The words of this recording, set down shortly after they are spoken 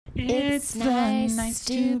It's the Nice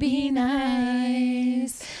to Be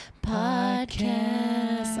Nice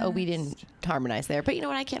podcast. Oh, we didn't harmonize there, but you know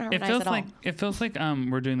what? I can't harmonize at all. It feels like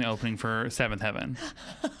we're doing the opening for Seventh Heaven.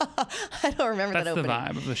 I don't remember that opening.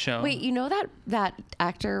 That's the vibe of the show. Wait, you know that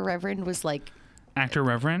actor Reverend was like... Actor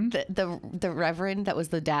Reverend? The Reverend that was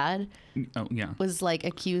the dad? Oh, yeah. Was like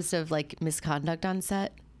accused of like misconduct on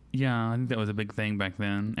set? Yeah, I think that was a big thing back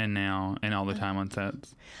then and now and all the time on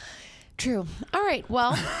sets. True. All right.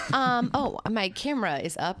 Well, my camera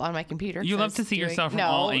is up on my computer. You love to see yourself from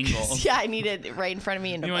all angles. Yeah, I need it right in front of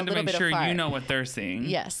me and you a want little to make bit sure of fire. you know what they're seeing.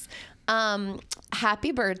 Yes.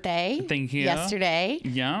 Happy birthday. Thank you. Yesterday.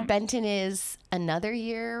 Yeah. Benton is another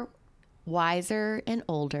year wiser and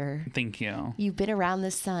older. Thank you. You've been around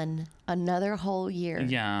the sun another whole year.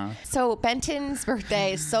 Yeah. So Benton's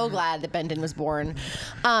birthday, so glad that Benton was born.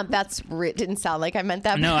 Didn't sound like I meant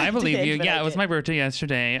that. No, I believe you. Yeah, it was my birthday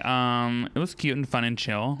yesterday. It was cute and fun and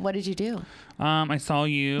chill. What did you do? I saw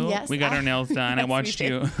you. Yes, we got our nails done. Yes,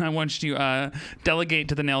 I watched you delegate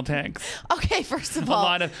to the nail techs. Okay, first of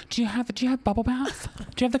all, do you have bubble bath?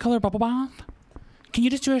 Do you have the color bubble bath? Can you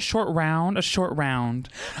just do a short round?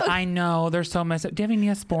 Okay. I know, they're so messed up. Do you have any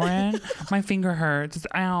Neosporin? My finger hurts.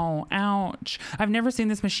 Ow, ouch. I've never seen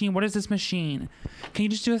this machine. What is this machine? Can you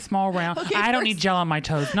just do a small round? Okay, I don't need gel on my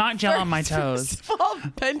toes. Not gel on my toes. First of all,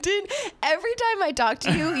 Benton, every time I talked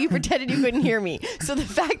to you, you pretended you couldn't hear me. So the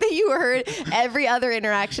fact that you heard every other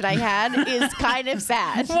interaction I had is kind of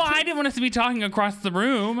sad. Well, I didn't want us to be talking across the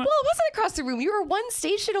room. Well, it wasn't across the room. You were one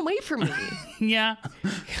station away from me. Yeah.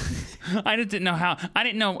 I just didn't know how. I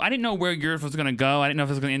didn't know where yours was going to go. I didn't know if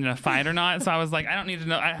it was going to end in a fight or not. So I was like, I don't need to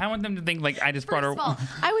know. I want them to think like I just brought her. First of all,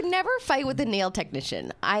 I would never fight with a nail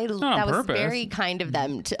technician. That was very kind of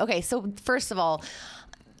them to. Okay, so first of all,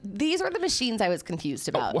 these were the machines I was confused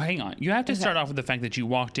about. Well, hang on. You have to start off with the fact that you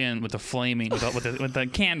walked in with with a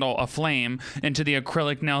candle aflame into the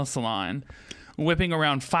acrylic nail salon, whipping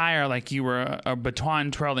around fire like you were a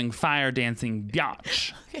baton twirling fire dancing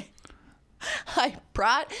biatch. Okay. I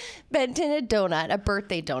brought Benton a donut, a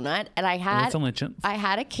birthday donut, and I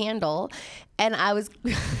had a candle, and I was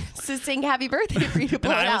to sing happy birthday for you to blow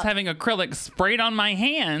it out. And I was having acrylic sprayed on my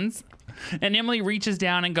hands, and Emily reaches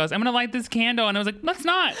down and goes, I'm going to light this candle. And I was like, let's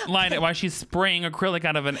not light it while she's spraying acrylic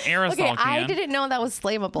out of an aerosol can. I didn't know that was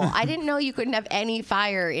flammable. I didn't know you couldn't have any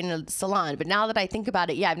fire in a salon. But now that I think about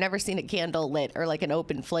it, yeah, I've never seen a candle lit or like an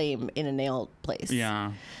open flame in a nail place.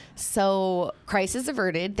 Yeah. So, crisis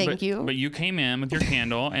averted. Thank you. But you came in with your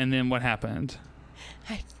candle, and then what happened?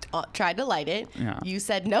 I tried to light it. Yeah. You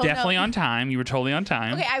said no. Definitely on time. You were totally on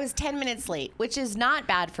time. Okay, I was 10 minutes late, which is not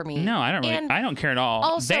bad for me. No, I don't care at all.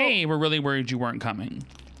 Also, they were really worried you weren't coming.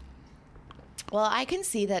 Well, I can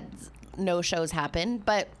see that no shows happen,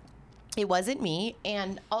 but it wasn't me.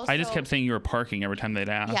 And also, I just kept saying you were parking every time they'd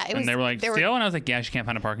ask. Yeah, and they were like, still? And I was like, yeah, she can't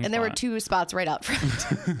find a parking spot. And there were 2 spots right out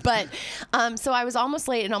front. But, so I was almost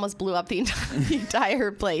late and almost blew up the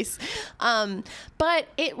entire place. But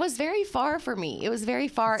it was very far for me. It was very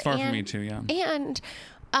far. It's far for me too, yeah. And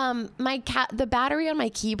the battery on my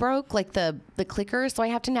key broke, like the clicker, so I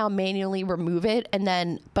have to now manually remove it,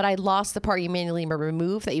 but I lost the part you manually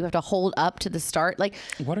remove that you have to hold up to the start. Like,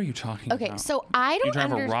 what are you talking about? Okay, so I don't. You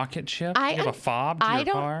drive a rocket ship? You have a fob to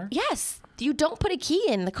your car? Yes, you don't put a key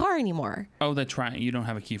in the car anymore. Oh, that's right. You don't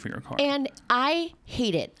have a key for your car. And I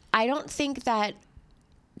hate it. I don't think that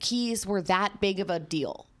keys were that big of a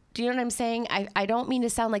deal. Do you know what I'm saying? I don't mean to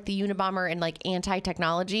sound like the Unabomber and like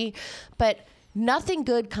anti-technology, but nothing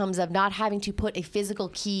good comes of not having to put a physical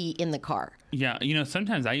key in the car. Yeah,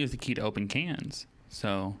 sometimes I use the key to open cans.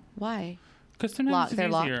 So why? Because sometimes it's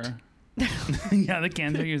easier. Locked. Yeah, the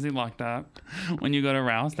cans are usually locked up. When you go to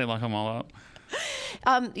Rouse, they lock them all up.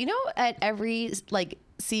 At every like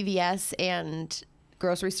CVS and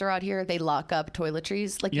grocery store out here, they lock up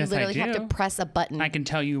toiletries. Like, yes, you literally have to press a button. I can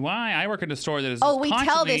tell you why. I work at a store that is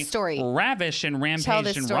tell this story. Ravished and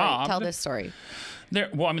rampaged and robbed. Tell this story.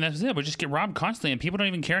 That's it. We just get robbed constantly, and people don't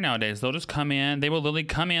even care nowadays. They'll just come in. They will literally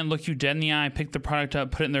come in, look you dead in the eye, pick the product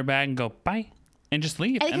up, put it in their bag, and go, bye, and just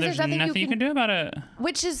leave. And there's nothing you can do about it.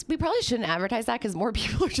 Which is, we probably shouldn't advertise that because more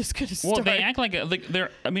people are just going to start. Well, they act like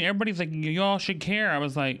they're. I mean, everybody's like, you all should care. I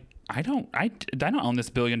was like, I don't own this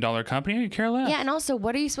 $1 billion company. I could care less. Yeah, and also,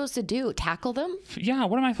 what are you supposed to do? Tackle them? Yeah,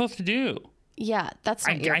 what am I supposed to do? Yeah, that's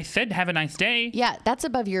not I said have a nice day. Yeah, that's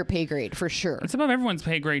above your pay grade for sure. It's above everyone's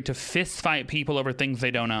pay grade to fist fight people over things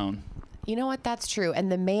they don't own. You know what? That's true.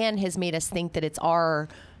 And the man has made us think that it's our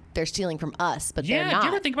they're stealing from us, but they're Yeah, not. do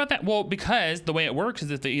you ever think about that? Well, because the way it works is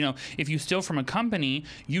that, if you steal from a company,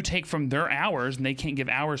 you take from their hours, and they can't give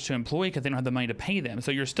hours to employee because they don't have the money to pay them.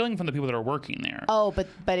 So you're stealing from the people that are working there. Oh, but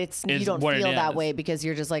you don't what it feel that is. way because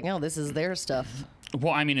you're just like, no, this is their stuff.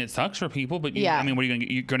 Well, I mean, it sucks for people, but Yeah. I mean, what are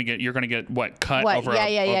you going to get? You're going to get what, cut What? over Yeah,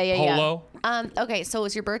 a polo? Okay, so it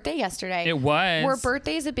was your birthday yesterday. It was. Were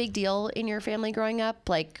birthdays a big deal in your family growing up?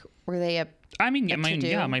 Like, were they a I mean, yeah,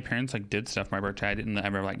 to-do? my parents like did stuff for my birthday. I didn't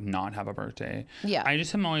ever like not have a birthday. Yeah. I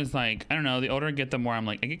just am always like, I don't know, the older I get, the more I'm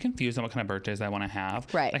like, I get confused on what kind of birthdays I want to have.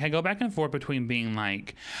 Right. Like I go back and forth between being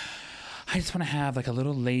like, I just want to have like a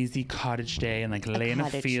little lazy cottage day and like lay in a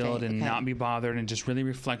field and not be bothered and just really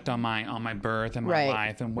reflect on my birth and my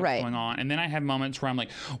life and what's going on. And then I have moments where I'm like,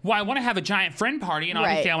 well, I want to have a giant friend party, and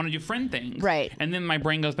obviously I want to do friend things. Right. And then my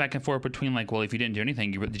brain goes back and forth between like, well, if you didn't do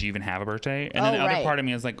anything, did you even have a birthday? And then the other part of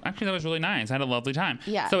me is like, actually, that was really nice. I had a lovely time.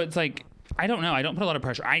 Yeah. So it's like, I don't know. I don't put a lot of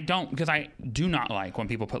pressure. Because I do not like when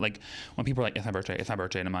people put when people are like, it's my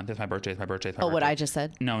birthday in a month. It's my birthday. Oh, what I just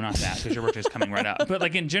said? No, not that, because your birthday's coming right up. But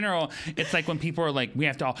like in general, it's like when people are like,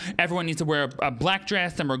 everyone needs to wear a black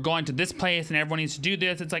dress and we're going to this place and everyone needs to do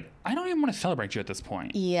this. It's like, I don't even want to celebrate you at this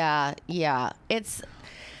point. Yeah. It's,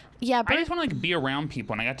 yeah. I just want to like be around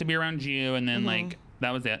people, and I got to be around you, and then like,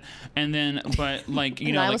 that was it. And then, but like,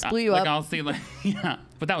 I almost blew you up. I'll see like, yeah,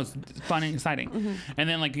 but that was fun and exciting. And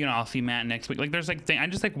then like, I'll see Matt next week. Like there's like, I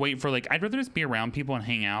just like wait for like, I'd rather just be around people and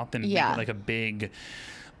hang out than make it like a big,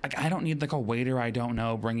 like I don't need like a waiter I don't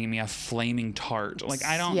know bringing me a flaming tart. Like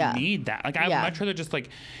I don't need that. Like I'd much rather just like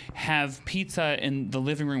have pizza in the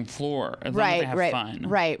living room floor as long as I have fun.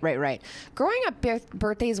 Right. Growing up,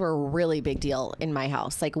 birthdays were a really big deal in my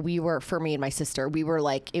house. Like for me and my sister, we were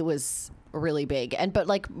like, it was really big. And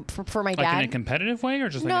like for my dad, like in a competitive way or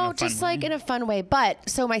just like in a fun just way? like in a fun way. But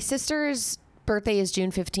so my sister's birthday is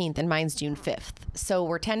June 15th and mine's June 5th. So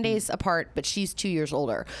we're 10 days apart, but she's 2 years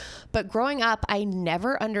older. But growing up, I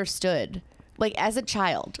never understood, like as a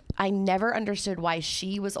child, I never understood why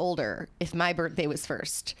she was older if my birthday was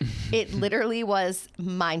first. It literally was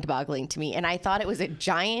mind-boggling to me. And I thought it was a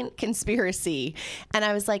giant conspiracy. And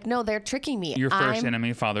I was like, no, they're tricking me. Your first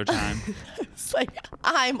enemy, Father Time. It's like,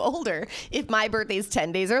 I'm older if my birthday's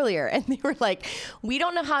 10 days earlier. And they were like, we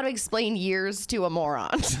don't know how to explain years to a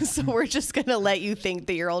moron. So we're just going to let you think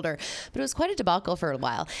that you're older. But it was quite a debacle for a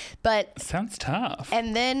while. But sounds tough.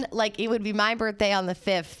 And then like it would be my birthday on the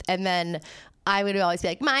 5th. And then I would always be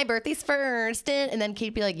like, my birthday's first. And then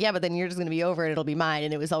Kate'd be like, yeah, but then you're just going to be over and it'll be mine.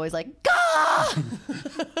 And it was always like, Gah!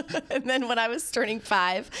 And then when I was turning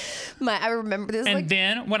 5, I remember this. And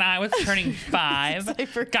then when I was turning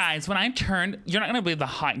 5, guys, when I turned, you're not going to believe the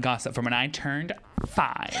hot gossip from when I turned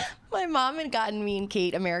 5. My mom had gotten me and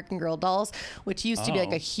Kate American Girl dolls, which used to be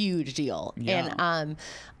like a huge deal. Yeah. And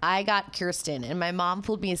I got Kirsten, and my mom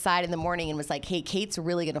pulled me aside in the morning and was like, hey, Kate's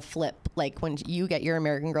really going to flip like when you get your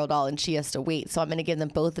American Girl doll and she has to wait. So I'm going to give them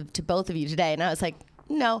to both of you today. And I was like,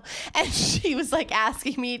 no. And she was like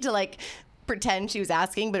asking me to like pretend she was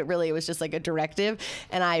asking, but really it was just like a directive.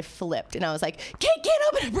 And I flipped and I was like, Kate can't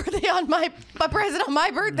open a birthday on my present on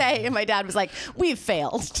my birthday. And my dad was like, we've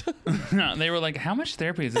failed. They were like, how much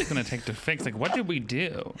therapy is this going to take to fix? Like, what did we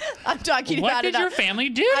do? I'm talking about it. What did your family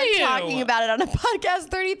do to you? I'm talking about it on a podcast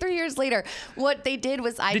 33 years later. What they did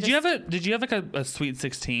was Did you have like a sweet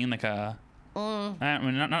 16, like a I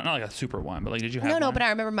mean, not like a super one, but like, did you have one? No, but I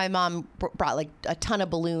remember my mom brought like a ton of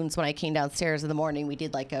balloons when I came downstairs in the morning. We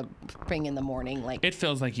did like a thing in the morning. Like it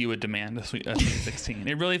feels like you would demand a sweet 16.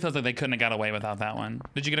 It really feels like they couldn't have got away without that one.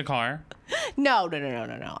 Did you get a car? No.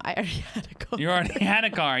 I already had a car. You already had a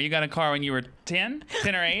car. You got a car when you were 10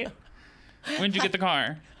 or 8? When did you get the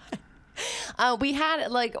car? We had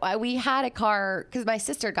a car because my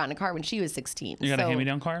sister had gotten a car when she was 16. You got a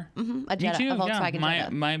hand-me-down car? Mm-hmm. A Yeah. Volkswagen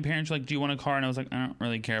Jetta. My parents were like, "Do you want a car?" And I was like, "I don't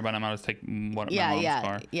really care about them. I'll just take my mom's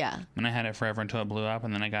car." Yeah. And I had it forever until it blew up,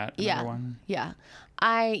 and then I got another one. Yeah.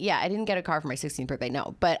 I didn't get a car for my 16th birthday,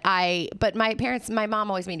 no. But my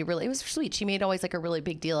mom always made it was sweet. She made always like a really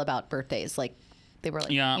big deal about birthdays. Like they were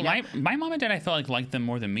like, yeah, my mom and dad, I felt like liked them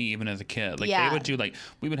more than me, even as a kid. Like they would do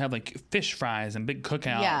we would have like fish fries and big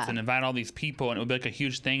cookouts and invite all these people, and it would be like a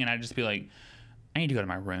huge thing, and I'd just be like, I need to go to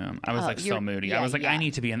my room. I was so moody. Yeah, I was like, I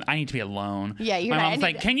need to be alone. Yeah, my mom was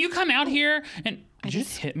like, can you come out here? And did you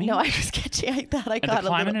just hit me? No, I was catching. I thought I At caught the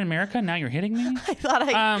climate in America. Now you're hitting me. I thought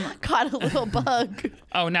I caught a little bug.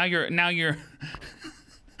 Oh, now you're now you're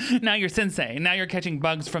sensei. Now you're catching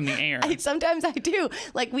bugs from the air. Sometimes I do.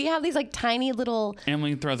 Like we have these like tiny little.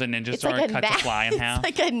 Emily throws a ninja star and cuts a fly in half.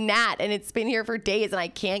 It's like a gnat, and it's been here for days, and I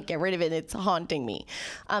can't get rid of it. And it's haunting me.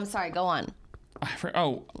 Sorry, go on. I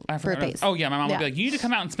forgot. Birthdays. Oh yeah, my mom would be like, "You need to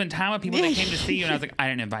come out and spend time with people that came to see you," and I was like, "I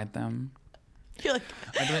didn't invite them." You're like,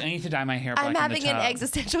 I'd be like, "I need to dye my hair black." I'm having an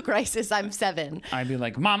existential crisis. I'm 7. I'd be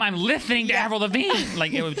like, "Mom, I'm listening to Avril Lavigne."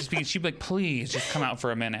 Like it would just be. She'd be like, "Please, just come out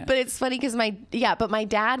for a minute." But it's funny because my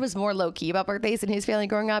dad was more low key about birthdays in his family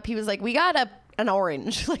growing up. He was like, "We got an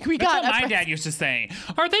orange." Like we got. That's what my dad used to say.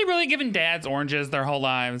 Are they really giving dads oranges their whole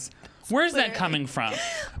lives? Where's that coming from?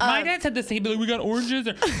 My dad said this. He'd be like, "We got oranges,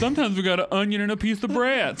 and sometimes we got an onion and a piece of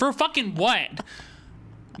bread." For fucking what?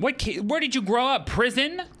 Where did you grow up?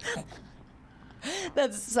 Prison?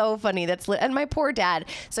 That's so funny. And my poor dad.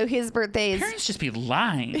 So his birthday is. Parents just be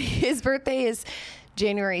lying. His birthday is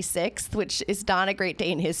January 6th, which is not a great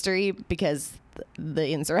day in history because the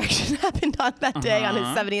insurrection happened on that day on his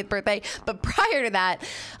 70th birthday. But prior to that,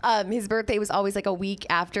 his birthday was always like a week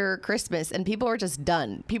after Christmas, and people were just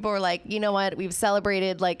done. People were like, you know what? We've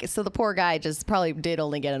celebrated. Like, so the poor guy just probably did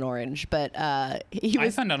only get an orange, but I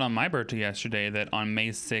found out on my birthday yesterday that on May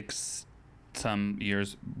 6th, some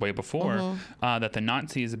years way before, that the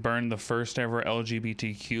Nazis burned the first ever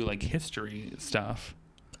LGBTQ like history stuff.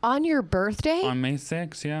 On your birthday? On May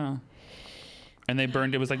 6th, yeah. And they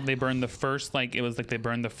burned the first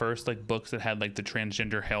books that had like the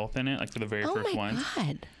transgender health in it, like for the very first ones. Oh my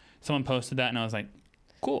God. Someone posted that and I was like,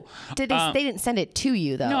 cool. They didn't send it to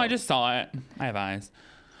you though? No, I just saw it. I have eyes.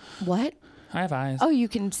 What? I have eyes. Oh, you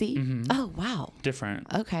can see? Mm-hmm. Oh, wow.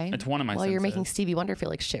 Different. Okay. It's one of my senses. You're making Stevie Wonder feel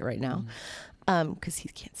like shit right now. Because he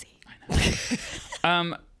can't see. I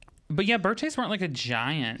know. But yeah, birthdays weren't like a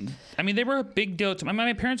giant. I mean, they were a big deal to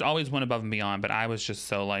my parents always went above and beyond, but I was just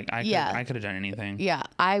so like, I could have done anything. Yeah,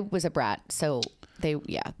 I was a brat. So they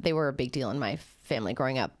were a big deal in my family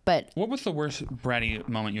growing up. But what was the worst bratty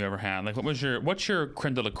moment you ever had? Like, what's your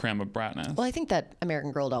creme de la creme of bratness? Well, I think that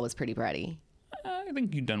American Girl doll was pretty bratty. I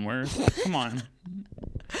think you've done worse. Come on.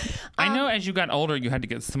 I know as you got older, you had to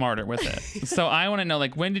get smarter with it. So I want to know,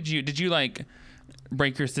 like, when did you like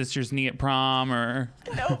break your sister's knee at prom or?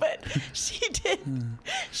 No, but she did.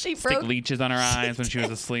 She stick leeches on her eyes when she was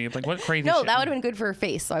asleep. Like, what crazy No, shit? that would have been good for her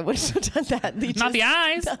face, so I wouldn't have done that. Not the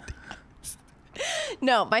eyes.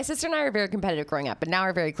 No, my sister and I are very competitive growing up, but now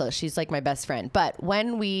we're very close. She's like my best friend. But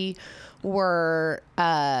when we were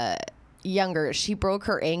younger, she broke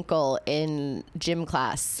her ankle in gym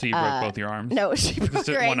class. So you broke both your arms? No, she broke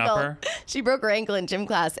her ankle. One-upper? She broke her ankle in gym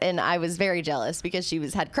class, and I was very jealous because she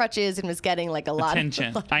had crutches and was getting like a lot of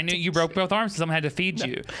attention. I knew you broke both arms, so someone had to feed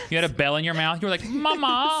you. You had a bell in your mouth. You were like,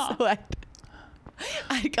 "Mama." So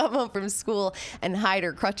I'd come home from school and hide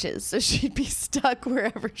her crutches, so she'd be stuck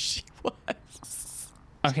wherever she was.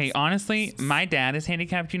 Okay, honestly, my dad is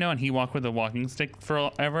handicapped, and he walked with a walking stick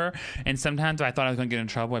forever. And sometimes I thought I was going to get in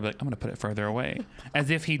trouble. I'd be like, I'm going to put it further away.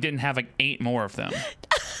 As if he didn't have like 8 more of them.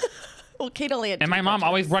 Well, Kate only had 2 And my mom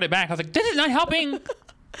always brought it back. I was like, this is not helping.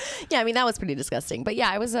 Yeah, I mean, that was pretty disgusting. But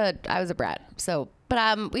yeah, I was a brat. So,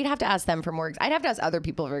 but we'd have to ask them for more. I'd have to ask other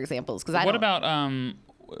people for examples. Because What about,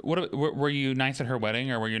 were you nice at her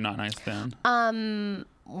wedding or were you not nice then?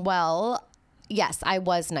 Well, yes, I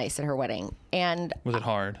was nice at her wedding. And was it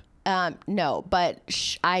hard? No,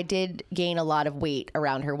 but I did gain a lot of weight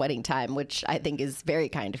around her wedding time, which I think is very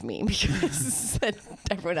kind of me because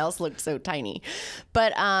everyone else looked so tiny.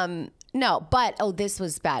 But this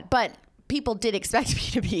was bad. But people did expect me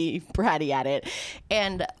to be bratty at it,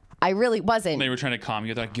 and I really wasn't. They were trying to calm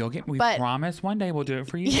you. They're like, we promise one day we'll do it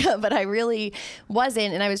for you. Yeah, but I really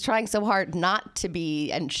wasn't. And I was trying so hard not to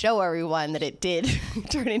be and show everyone that it did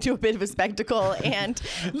turn into a bit of a spectacle. And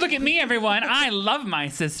look at me, everyone. I love my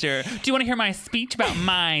sister. Do you want to hear my speech about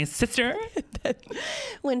my sister?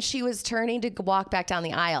 When she was turning to walk back down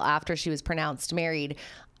the aisle after she was pronounced married,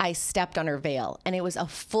 I stepped on her veil, and it was a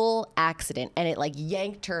full accident, and it like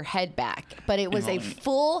yanked her head back. But it was a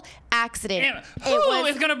full accident. Who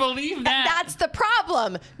is going to believe that? That's the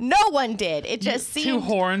problem. No one did. It just seemed 2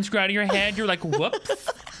 horns grew out of your head. You're like, whoops.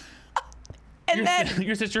 And then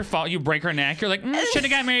your sister you break her neck. You're like, should have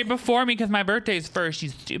got married before me because my birthday's first.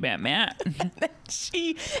 She's too bad, Matt.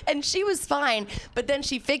 And she was fine, but then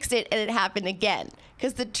she fixed it, and it happened again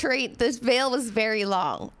because this veil was very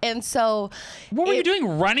long, and so what were you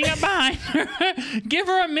doing, running up behind her? Give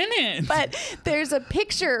her a minute. But there's a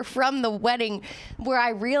picture from the wedding where I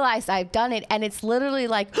realized I've done it, and it's literally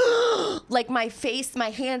like like my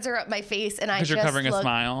hands are up my face, and I just you're covering a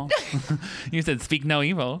smile. You said, "Speak no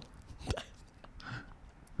evil."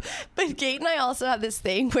 But Kate and I also have this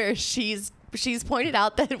thing where she's pointed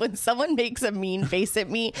out that when someone makes a mean face at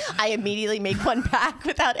me, I immediately make one back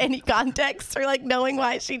without any context or like knowing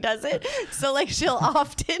why she does it. So like she'll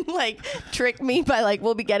often like trick me by like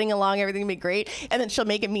we'll be getting along, everything will be great, and then she'll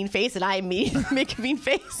make a mean face and I immediately make a mean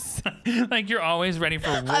face. Like you're always ready for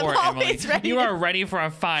war, I'm always Emily. ready You to- are ready for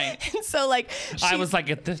a fight. And so like I was like,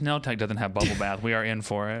 if this nail tech doesn't have bubble bath, we are in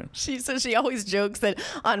for it. she always jokes that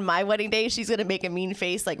on my wedding day she's gonna make a mean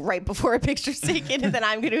face like right before a picture's taken, and then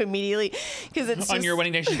I'm gonna immediately because it's On just, your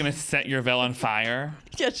wedding day, she's gonna set your veil on fire.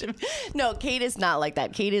 No, Kate is not like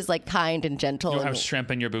that. Kate is like kind and gentle. You'll and have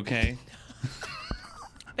shrimp in your bouquet.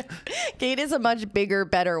 Kate is a much bigger,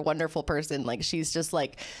 better, wonderful person. Like she's just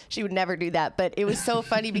like, she would never do that. But it was so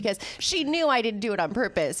funny because she knew I didn't do it on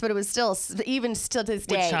purpose, but it was still, even still to this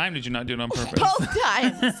day. Which time did you not do it on purpose? Both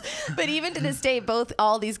times. But even to this day,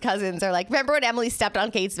 all these cousins are like, remember when Emily stepped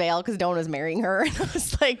on Kate's veil because no one was marrying her? And I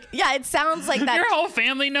was like, yeah, it sounds like that. Your whole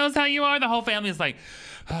family knows how you are. The whole family is like,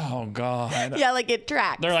 oh God. Yeah, like it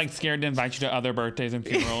tracks. They're like scared to invite you to other birthdays and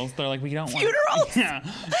funerals. They're like, we don't want Funerals? Yeah.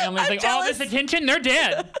 Emily's I'm like, all jealous. this attention, they're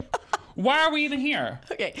dead. Why are we even here?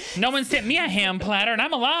 Okay. No one sent me a ham platter and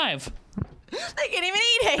I'm alive. I can't even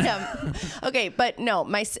eat ham. Okay, but no,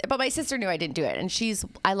 my sister knew I didn't do it, and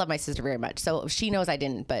I love my sister very much, so she knows I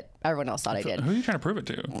didn't, but everyone else thought I did. Who are you trying to prove it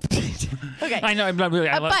to? Okay. I know, I'm not really.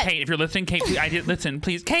 I love but- Kate. If you're listening, Kate, please, listen,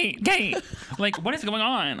 please, Kate. Like, what is going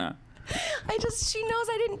on? She knows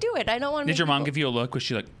I didn't do it. I don't want to. Did your mom give you a look? Was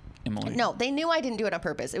she like, Emily? No, they knew I didn't do it on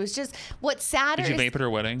purpose. It was just what's sadder. Did you vape at her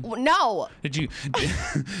wedding? No, Did you?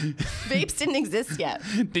 vapes didn't exist yet.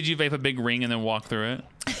 Did you vape a big ring and then walk through it?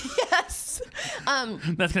 Yes.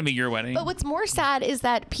 That's gonna be your wedding. But what's more sad is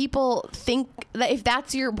that people think that if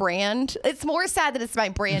that's your brand, it's more sad that it's my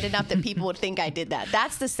brand enough that people would think I did that.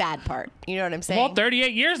 That's the sad part. You know what I'm saying? Well,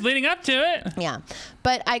 38 years leading up to it. Yeah.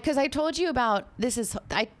 But because I told you about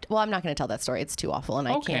I'm not going to tell that story. It's too awful, and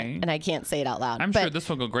I can't say it out loud. I'm sure this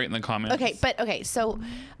will go great in the comments. Okay. So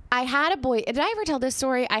I had a boy. Did I ever tell this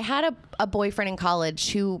story? I had a boyfriend in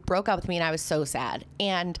college who broke up with me, and I was so sad.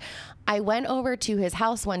 And I went over to his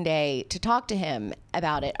house one day to talk to him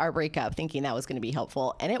about it, our breakup, thinking that was going to be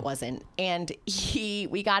helpful, and it wasn't. And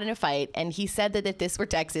we got in a fight, and he said that if this were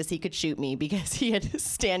Texas, he could shoot me because he had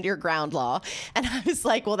stand your ground law. And I was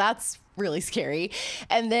like, well, that's really scary.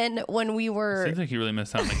 And then when we were, Seems like you really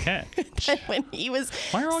missed out on the catch. when he was,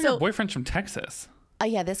 Why are all your boyfriends from Texas?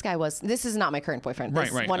 Yeah, this is not my current boyfriend.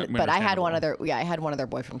 Right. But I had one other. Yeah, I had one other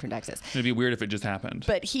boyfriend from Texas. It'd be weird if it just happened.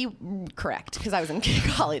 But correct, because I was in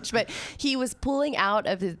college. But he was pulling out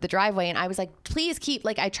of the driveway, and I was like, "Please keep."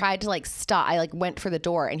 Like, I tried to like stop. I like went for the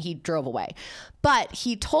door, and he drove away. But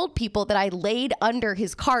he told people that I laid under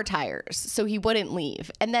his car tires so he wouldn't leave.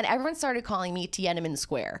 And then everyone started calling me Tiananmen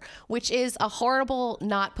Square, which is a horrible,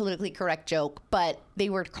 not politically correct joke. But they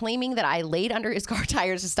were claiming that I laid under his car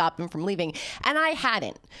tires to stop him from leaving. And I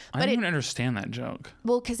hadn't. I don't even understand that joke.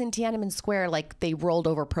 Well, because in Tiananmen Square, like they rolled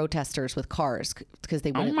over protesters with cars because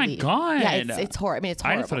they wouldn't leave. God. Yeah, it's horrible. I mean, it's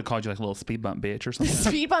horrible. I just would have called you like a little speed bump bitch or something.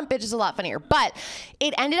 Speed bump bitch is a lot funnier. But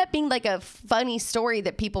it ended up being like a funny story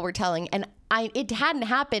that people were telling. And it hadn't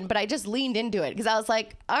happened, but I just leaned into it because I was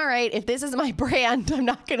like, all right, if this is my brand, I'm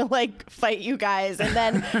not going to like fight you guys. And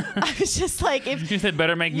then I was just like, you said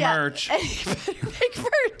better make merch. Better make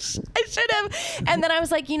merch. I should have. And then I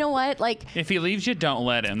was like, you know what? Like, if he leaves you, don't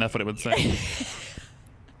let him. That's what it would say.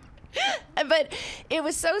 But it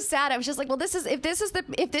was so sad. I was just like, well,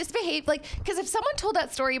 if this behaved like, because if someone told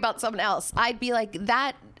that story about someone else, I'd be like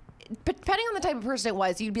that. But depending on the type of person it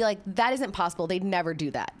was, you'd be like, that isn't possible. They'd never do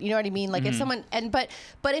that. You know what I mean? Like if someone, but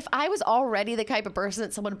if I was already the type of person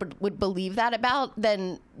that someone would believe that about,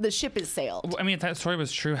 then the ship is sailed. Well, I mean, if that story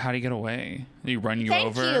was true, how'd he get away? Did he run you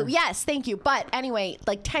over? Thank you. Yes, thank you. But anyway,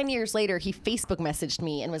 like 10 years later, he Facebook messaged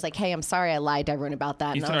me and was like, hey, I'm sorry I lied to everyone about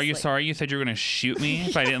that. You said, are you sorry? You said you were going to shoot me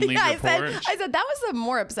if I didn't leave your porch? I said that was the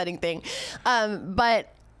more upsetting thing.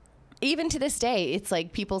 But even to this day, it's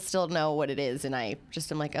like people still know what it is, and I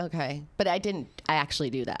just am like, okay, but I actually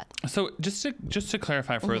do that. So just to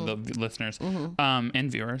clarify for the listeners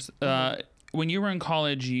and viewers, when you were in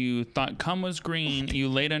college, you thought cum was green, you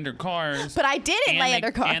laid under cars, but I didn't lay under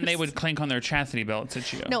cars, and they would clink on their chastity belts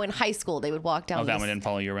at you. No, in high school they would walk down. Oh, that one didn't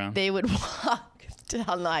follow you around. They would walk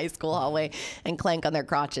down the high school hallway and clank on their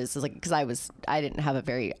crotches. It's like because I didn't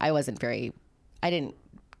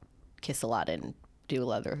kiss a lot and do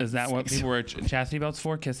leather. Is that what people wear chastity belts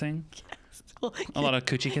for? Kissing? A lot of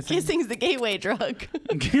coochie kissing? Kissing's the gateway drug.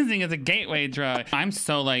 Kissing is a gateway drug. I'm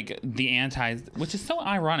so like which is so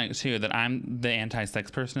ironic too that I'm the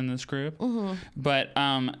anti-sex person in this group. But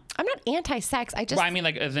I'm not anti-sex. I mean,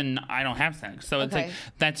 like, as in I don't have sex. So it's like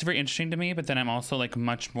that's very interesting to me. But then I'm also like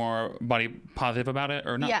much more body positive about it,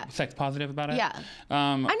 or not sex positive about it. Yeah.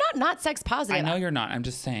 I'm not sex positive. I know you're not. I'm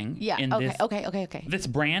just saying. Yeah. Okay. This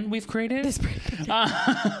brand we've created.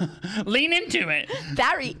 Lean into it.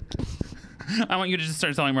 Very. I want you to just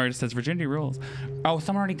start selling merch that says virginity rules. Oh,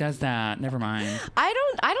 someone already does that. Never mind. I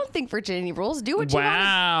don't think virginity rules. Do what you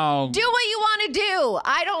Wow. want. Do what you want to do.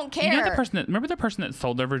 I don't care. You know remember the person that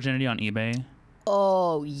sold their virginity on eBay?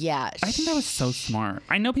 Oh, yeah. I think that was so smart.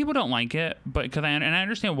 I know people don't like it, but I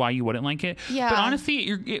understand why you wouldn't like it. Yeah. But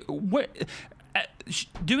honestly,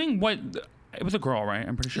 doing what it was a girl, right?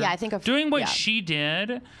 I'm pretty sure. Yeah, I think doing what she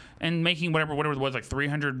did and making whatever it was, like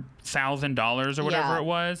 $300,000 or whatever it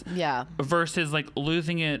was. Yeah. Versus like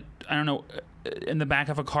losing it, I don't know, in the back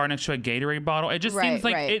of a car next to a Gatorade bottle. It just seems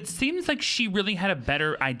like it seems like she really had a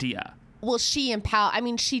better idea. Well, she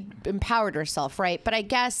empowered herself, right? But I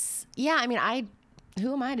guess, yeah, I mean,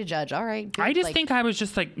 who am I to judge? All right. Good. I just think I was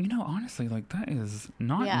just like, honestly, like that is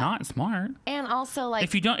not smart. And also, like,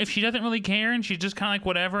 if she doesn't really care and she's just kind of like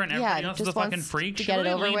whatever, and everybody else is a fucking freak, she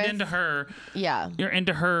really leaned into her. Yeah. You're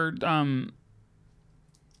into her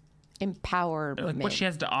empowerment. like what she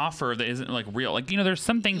has to offer that isn't like real. Like, there's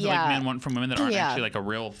some things that like men want from women that aren't actually like a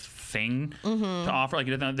real thing to offer. Like,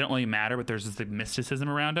 they don't really matter, but there's this like mysticism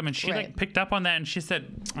around them. And she like picked up on that and she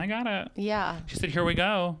said, I got it. Yeah. She said, here we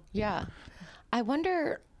go. Yeah. I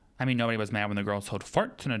wonder. I mean, nobody was mad when the girl sold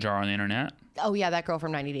farts in a jar on the internet. Oh, yeah, that girl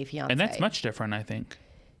from 90 Day Fiancé. And that's much different, I think.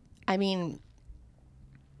 I mean,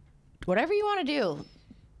 whatever you want to do.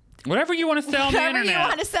 Whatever you want to sell on the internet. Whatever you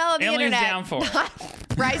want to sell on the Emily's internet. down for.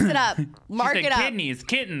 Price it up. Mark it up. Kidneys,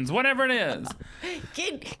 kittens, whatever it is.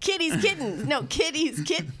 Kitties, kittens. No, kitties,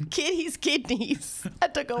 kidneys.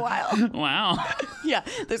 That took a while. Wow. Yeah,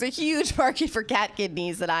 there's a huge market for cat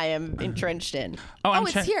kidneys that I am entrenched in.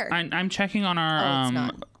 It's here. I'm checking on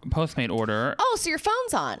our Postmate order. Oh, so your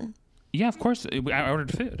phone's on. Yeah, of course. I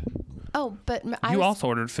ordered food. Oh, but you also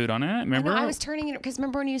ordered food on it. Remember? I was turning it because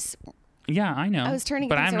remember when you. Yeah, I know. I was turning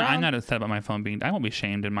but things around. I'm not upset about my phone being. I won't be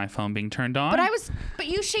shamed in my phone being turned on. But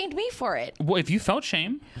you shamed me for it. Well, if you felt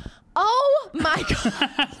shame. Oh my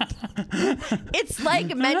God. It's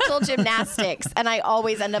like mental gymnastics, and I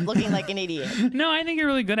always end up looking like an idiot. No, I think you're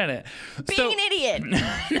really good at it. Being an idiot.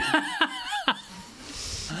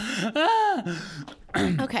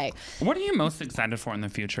 Okay. What are you most excited for in the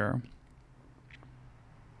future?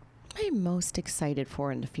 What am I most excited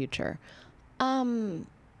for in the future?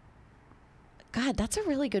 God, that's a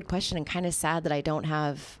really good question, and kind of sad that I don't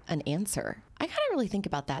have an answer. I gotta really think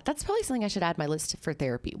about that. That's probably something I should add to my list for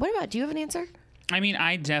therapy. What about, do you have an answer? I mean,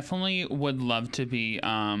 I definitely would love to be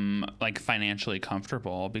like financially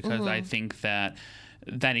comfortable, because I think that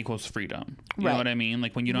equals freedom. You know what I mean?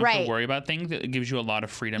 Like when you don't have to worry about things, it gives you a lot of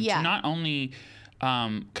freedom to not only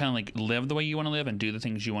kind of like live the way you want to live and do the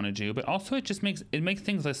things you want to do, but also it makes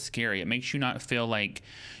things less scary. It makes you not feel like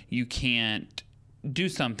you can't do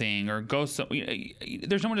something or go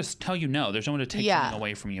there's no one to tell you no. There's no one to take something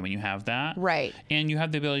away from you when you have that. Right. And you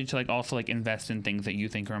have the ability to like also like invest in things that you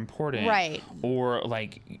think are important. Right. Or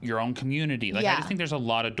like your own community. Like I just think there's a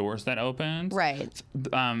lot of doors that open. Right.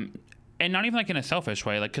 And not even like in a selfish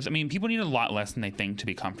way. Like, because I mean, people need a lot less than they think to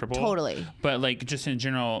be comfortable. Totally. But like just in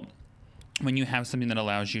general, when you have something that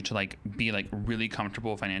allows you to like be like really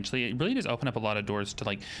comfortable financially, it really does open up a lot of doors to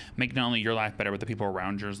like make not only your life better, but the people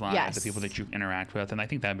around your's life, the people that you interact with. And I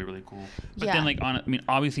think that'd be really cool. But then like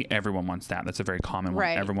obviously everyone wants that. That's a very common one.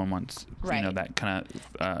 Everyone wants, that kind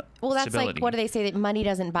of well, that's stability. like, what do they say? That money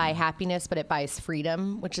doesn't buy happiness, but it buys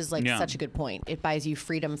freedom, which is like such a good point. It buys you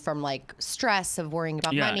freedom from like stress of worrying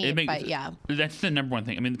about money. That's the number one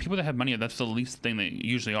thing. I mean, the people that have money, that's the least thing they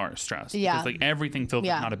usually are stressed. Yeah. Because like everything feels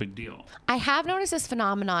like not a big deal. I have noticed this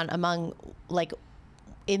phenomenon among like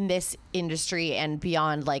in this industry and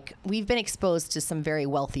beyond. Like we've been exposed to some very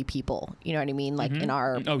wealthy people, you know what I mean? Like in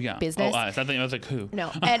our business. Oh, us. I think I was like, who?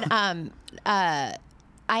 No. And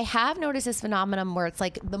I have noticed this phenomenon where it's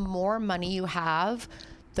like the more money you have,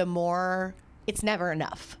 the more it's never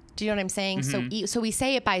enough. Do you know what I'm saying? Mm-hmm. So we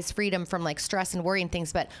say it buys freedom from like stress and worry and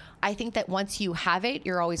things, but I think that once you have it,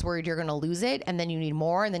 you're always worried you're going to lose it, and then you need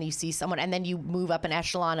more, and then you see someone, and then you move up an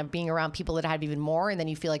echelon of being around people that have even more, and then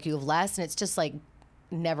you feel like you have less, and it's just like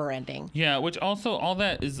never ending. Yeah, which also all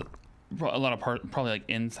that is a lot of probably like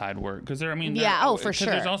inside work, because for sure.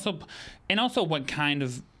 There's also what kind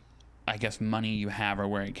of, I guess, money you have or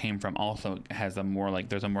where it came from also has a more like,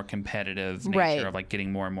 there's a more competitive nature of like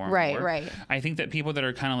getting more and more. Right. I think that people that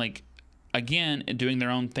are kind of like, again, doing their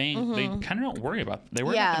own thing, they kind of don't worry about, they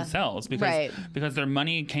worry about themselves because their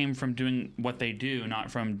money came from doing what they do, not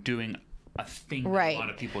from doing a thing that a lot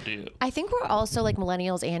of people do. I think we're also like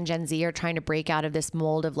millennials and Gen Z are trying to break out of this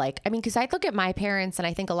mold of like, I mean, because I look at my parents and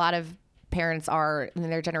I think a lot of parents are in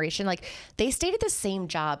their generation, like they stayed at the same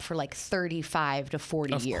job for like 35 to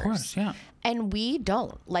 40 years. Of course, yeah. And we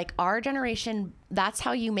don't. Like our generation, that's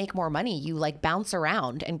how you make more money. You like bounce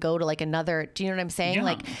around and go to like another, do you know what I'm saying? Yeah.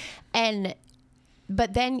 Like,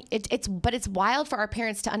 but then it's wild for our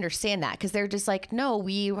parents to understand that, because they're just like, no,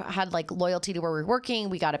 we had like loyalty to where we're working.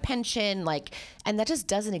 We got a pension, like, and that just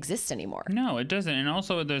doesn't exist anymore. No, it doesn't. And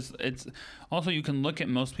also you can look at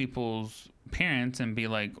most people's parents and be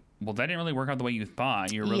like, well, that didn't really work out the way you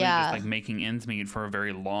thought. You're really just like making ends meet for a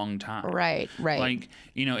very long time. Right. Like,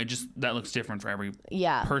 that looks different for every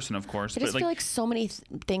person, of course. I just feel like so many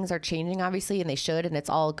things are changing, obviously, and they should, and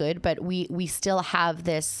it's all good. But we still have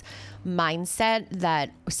this mindset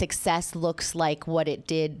that success looks like what it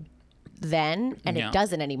did then, and it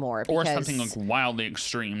doesn't anymore. Or something like wildly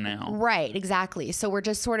extreme now. Right, exactly. So we're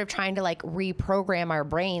just sort of trying to like reprogram our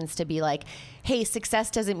brains to be like, hey,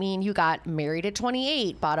 success doesn't mean you got married at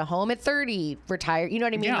 28, bought a home at 30, retired. You know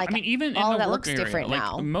what I mean? Yeah, like, even all in the that work looks area, different like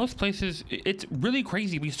now. most places, it's really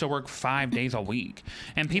crazy. We still work 5 days a week,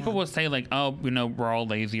 and people will say like, "Oh, we're all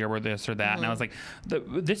lazy or we're this or that." And I was like,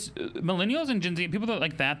 millennials and Gen Z people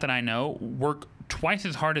that I know work twice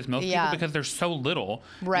as hard as most people because there's so little.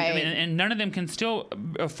 Right. I mean, and none of them can still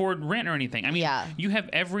afford rent or anything. I mean, you have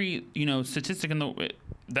every statistic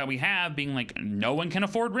that we have being like, no one can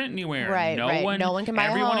afford rent anywhere. Right. No one can buy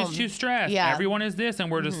everyone a home. Is too stressed. Yeah. Everyone is this,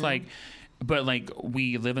 and we're just like. But like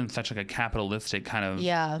we live in such like a capitalistic kind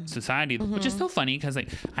of society, which is so funny because like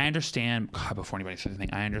I understand. God, before anybody says anything,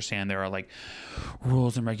 I understand there are like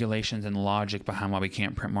rules and regulations and logic behind why we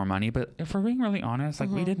can't print more money. But if we're being really honest, like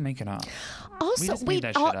we didn't make it up. Also,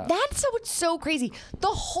 that's what's so crazy. The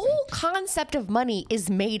whole concept of money is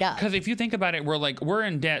made up. Because if you think about it, we're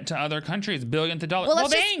in debt to other countries, billions of dollars. Well,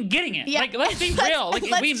 they ain't getting it. Yeah. Like, let's be real.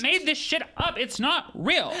 Like, we made this shit up. It's not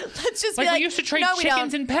real. Let's just like, be we used to trade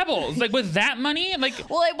chickens and pebbles. Like, with that money, like.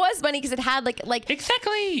 Well, it was money because it had like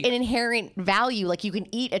exactly an inherent value. Like you can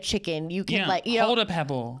eat a chicken. You can hold a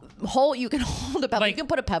pebble. You can hold a pebble. You can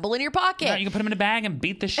put a pebble in your pocket. Yeah, you can put them in a bag and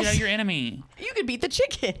beat the shit out of your enemy. You could beat the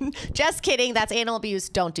chicken. Just kidding. That's animal abuse.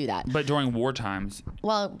 Don't do that. But during war times.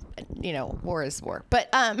 Well, war is war.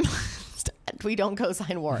 But we don't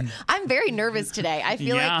co-sign war. I'm very nervous today. I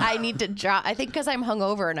feel like I need to drop. I think because I'm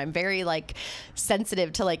hungover and I'm very like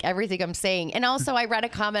sensitive to like everything I'm saying. And also I read a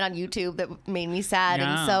comment on YouTube that made me sad.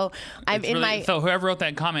 And so So whoever wrote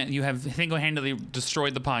that comment, you have single-handedly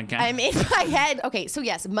destroyed the podcast. I'm in my head. Okay. So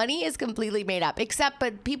yes, money is completely made up,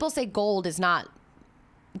 but people say gold is not.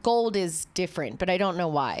 Gold is different, but I don't know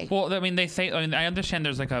why. Well, I mean, I understand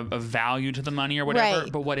there's like a value to the money or whatever,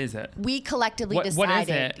 but what is it? We collectively decided. What is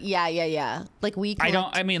it? Yeah. Like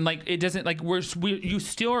it doesn't, like, you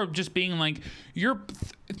still are just being like, you're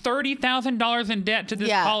 $30,000 in debt to this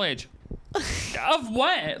college. Of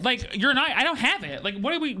what? Like, you're not, I don't have it. Like,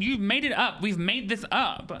 you've made it up. We've made this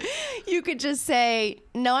up. You could just say,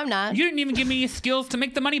 no, I'm not. You didn't even give me skills to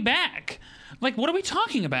make the money back. Like, what are we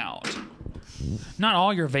talking about? Not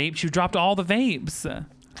all your vapes. You dropped all the vapes.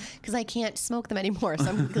 Because I can't smoke them anymore, so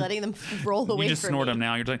I'm letting them roll away from me. You just snort them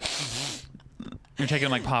now. You're like, you're taking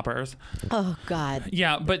them like poppers. Oh, God.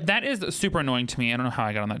 Yeah, but that is super annoying to me. I don't know how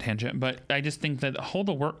I got on that tangent, but I just think that the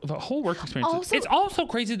whole work experience. Also, it's also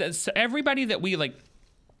crazy that everybody that we like,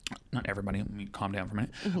 not everybody. Let me calm down for a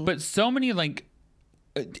minute. But so many like.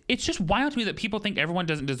 It's just wild to me that people think everyone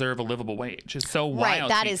doesn't deserve a livable wage. It's so wild. Right,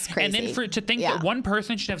 that is crazy. And then to think that one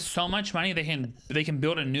person should have so much money they can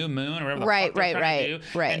build a new moon or whatever the fuck they're trying to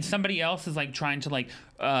do, and somebody else is like trying to like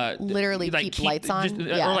literally keep lights on, what's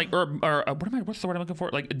the word I'm looking for?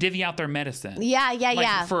 Like divvy out their medicine.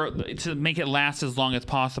 Yeah. To make it last as long as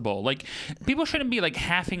possible. Like people shouldn't be like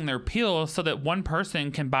halving their pills so that one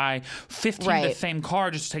person can buy 15 of the same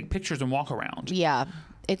car just to take pictures and walk around. Yeah.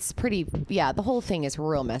 It's pretty, the whole thing is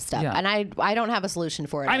real messed up. And I don't have a solution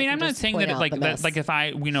for it. I mean, I'm not saying that if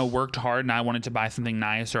I, worked hard and I wanted to buy something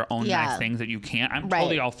nice or own nice things that you can't, I'm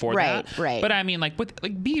totally all for that. Right. But I mean,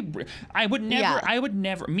 I would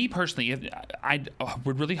never, me personally, I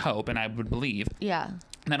would really hope and I would believe.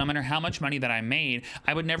 That no matter how much money that I made,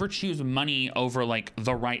 I would never choose money over like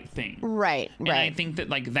the right thing. Right. And I think that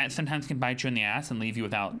like that sometimes can bite you in the ass and leave you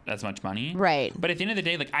without as much money. Right. But at the end of the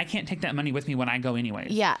day, like I can't take that money with me when I go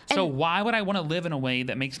anyways. Yeah. So why would I want to live in a way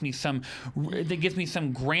that makes me that gives me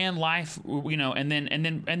some grand life, and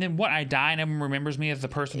then what, I die and everyone remembers me as the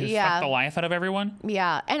person who sucked the life out of everyone?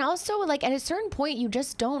 Yeah. And also like at a certain point you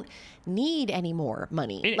just don't need any more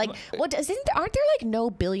money. Aren't there like no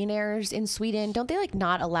billionaires in Sweden? Don't they like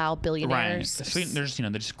not allow billionaires? Right. Sweden, they're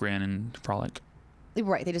just grin and frolic.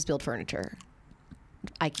 Right. They just build furniture.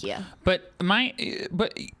 IKEA.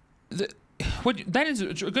 That is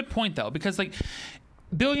a good point though, because like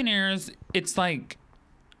billionaires, it's like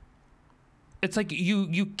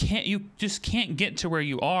you just can't get to where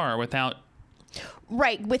you are without.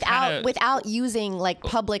 Right, without using like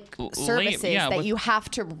public services that you have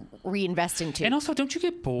to reinvest into. And also, don't you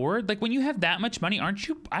get bored? Like when you have that much money, aren't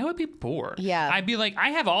you? I would be bored. Yeah, I'd be like,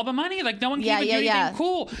 I have all the money. Like no one can even do anything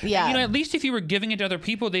cool. Yeah, and, at least if you were giving it to other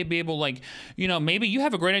people, they'd be able like, maybe you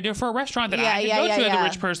have a great idea for a restaurant that I can go to as a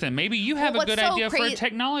rich person. Maybe you have a good idea for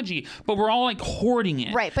technology, but we're all like hoarding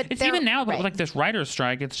it. Right, but it's even now, like this writer's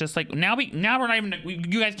strike. It's just like now we're not even.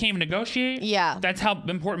 You guys can't even negotiate. Yeah, that's how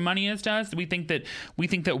important money is to us. We think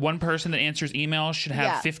that one person that answers emails should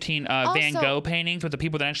have 15 Van Gogh paintings, but the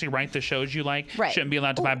people that actually write the shows you like shouldn't be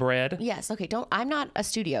allowed to buy bread. Yes. Okay. I'm not a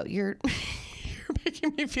studio. You're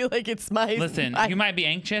making me feel like it's my. Listen, you might be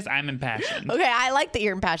anxious. I'm impassioned. Okay. I like that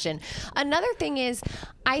you're impassioned. Another thing is,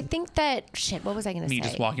 I think that what was I going to say? Me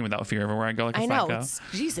just walking without fear everywhere I go like a psycho. I know.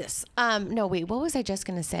 Jesus. No, wait. What was I just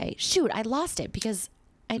going to say? Shoot, I lost it because.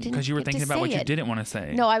 Because you were thinking about what you didn't want to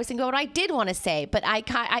say. No, I was thinking about what I did want to say, but I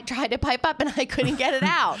tried to pipe up and I couldn't get it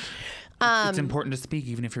out. It's important to speak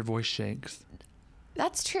even if your voice shakes.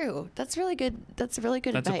 That's true. That's really good. That's really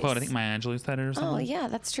good advice. That's a quote. I think Maya Angelou said it or something. Oh, yeah,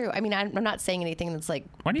 that's true. I mean, I'm not saying anything that's like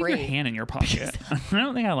Why do you have your hand in your pocket? I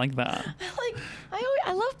don't think I like that.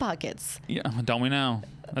 I love pockets. Yeah, don't we know?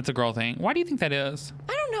 That's a girl thing. Why do you think that is?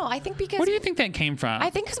 I don't know. I think because... Where do you think that came from? I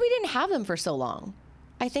think because we didn't have them for so long.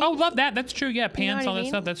 I think. Oh, love that. That's true. Yeah, pants, all that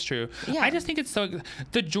mean? stuff. That's true. Yeah. I just think it's so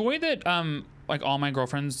the joy that like all my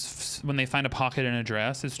girlfriends when they find a pocket in a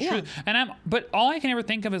dress is true. Yeah. But all I can ever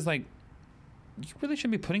think of is like, you really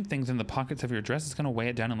shouldn't be putting things in the pockets of your dress. It's gonna weigh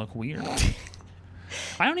it down and look weird.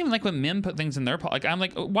 I don't even like when men put things in their pocket. Like, I'm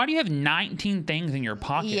like, why do you have 19 things in your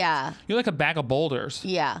pocket? Yeah. You're like a bag of boulders.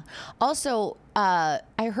 Yeah. Also, I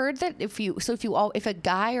heard that if a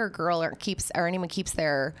guy or girl or anyone keeps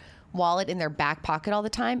their wallet in their back pocket all the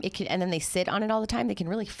time, and then they sit on it all the time, they can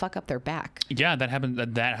really fuck up their back. Yeah, that happened.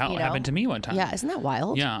 That happened to me one time. Yeah, isn't that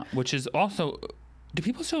wild? Yeah, which is also. Do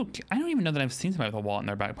people still? I don't even know that I've seen somebody with a wallet in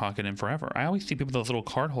their back pocket in forever. I always see people with those little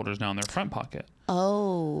card holders now in their front pocket.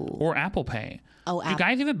 Oh. Or Apple Pay. Oh. Do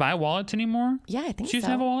guys even buy wallets anymore? Yeah, I think so. Do you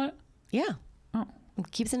have a wallet? Yeah. Oh. It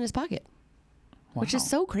keeps it in his pocket. Wow. Which is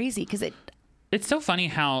so crazy because It's so funny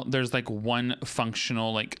how there's like one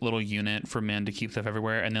functional like little unit for men to keep stuff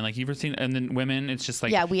everywhere, and then like you've ever seen, and then women, it's just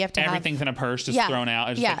like we have to everything's in a purse just thrown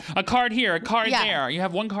out. It's just like a card here, a card there. You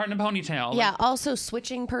have one card in a ponytail. Yeah. Like, also,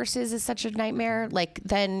 switching purses is such a nightmare. Like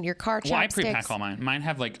then your car chapsticks. Well, I pre-pack all mine. Mine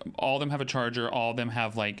have like all of them have a charger. All of them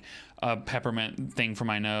have like a peppermint thing for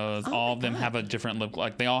my nose. All of them have a different lip.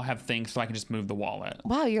 Like they all have things, so I can just move the wallet.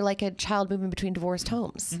 Wow, you're like a child moving between divorced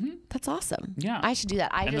homes. Mm-hmm. That's awesome. Yeah, I should do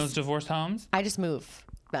that. Those divorced homes, I just move.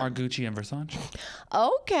 Are Gucci and Versace.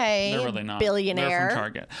 Okay. They're really not. Billionaire. They're from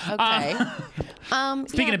Target. Okay.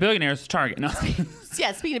 Speaking of billionaires, Target. No.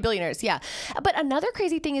 Yeah, speaking of billionaires, yeah. But another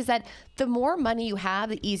crazy thing is that the more money you have,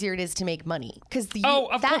 the easier it is to make money. Of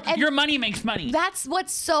course. Your money makes money. That's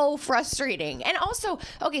what's so frustrating. And also,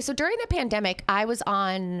 okay, so during the pandemic, I was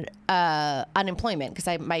on unemployment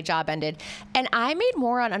because my job ended. And I made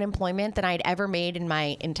more on unemployment than I'd ever made in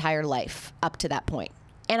my entire life up to that point.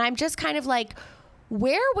 And I'm just kind of like,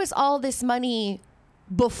 where was all this money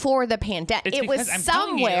before the pandemic? It was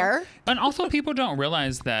somewhere. And also people don't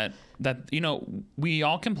realize that we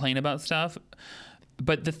all complain about stuff,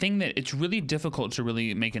 but the thing that it's really difficult to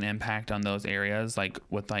really make an impact on those areas, like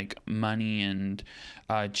with like money and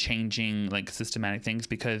changing like systematic things,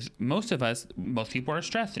 because most people are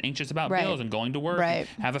stressed and anxious about bills and going to work, and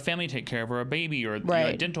have a family to take care of, or a baby, or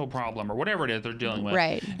a dental problem, or whatever it is they're dealing with.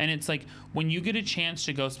 Right. And it's like when you get a chance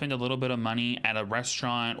to go spend a little bit of money at a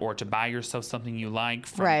restaurant or to buy yourself something you like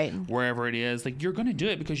from wherever it is, like you're going to do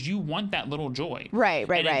it because you want that little joy. Right.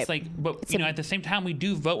 It's like, but at the same time, we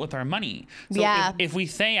do vote with our money. So if we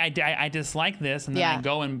say I dislike this and then I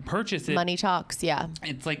go and purchase it, money talks. Yeah.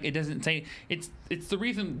 It's like it doesn't say it's the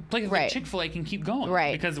reason places like Chick-fil-A can keep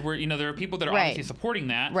going, because we're there are people that are obviously supporting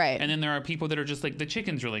that, and then there are people that are just like the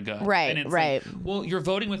chicken's really good, and it's like, well, you're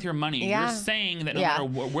voting with your money. You're saying that no matter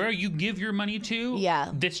where you give your money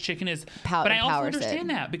to, this chicken is. But I also understand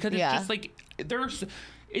that because it's just like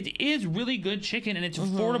it is really good chicken and it's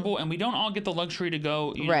affordable, and we don't all get the luxury to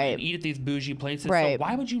go and eat at these bougie places. So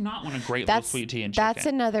why would you not want a great little sweet tea and chicken? That's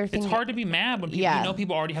another thing. It's hard to be mad when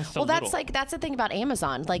people already have so little. That's the thing about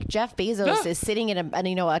Amazon. Like Jeff Bezos is sitting in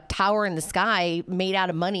a tower in the sky made out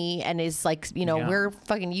of money, and is like, we're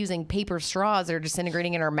fucking using paper straws that are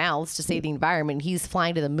disintegrating in our mouths to save the environment. He's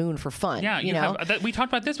flying to the moon for fun. Yeah, we talked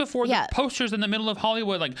about this before. The posters in the middle of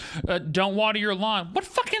Hollywood, like don't water your lawn. What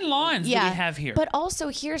fucking lawns do we have here? But also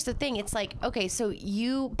here's the thing. It's like, okay,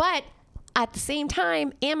 but at the same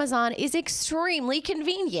time, Amazon is extremely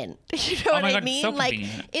convenient. You know what I mean? So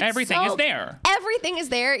convenient. Everything is there. Everything is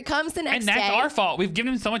there. It comes the next day. And that's our fault. We've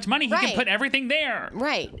given him so much money. He can put everything there.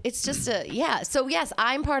 Right. It's just So yes,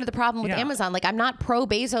 I'm part of the problem with Amazon. Like, I'm not pro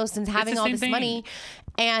Bezos and having all this money.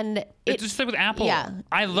 And it's just like with Apple. Yeah.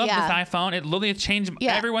 I love this iPhone. It literally has changed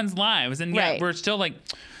everyone's lives. And we're still like,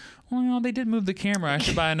 well, they did move the camera. I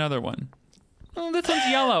should buy another one. Oh, this one's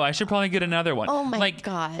yellow. I should probably get another one. Oh my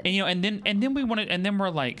God. And, and then we want to, and then we're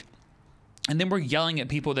like, and then we're yelling at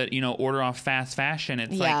people that, order off fast fashion.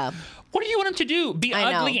 It's like, what do you want them to do? Be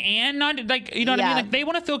ugly and not like, you know what I mean? Like, they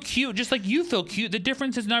want to feel cute just like you feel cute. The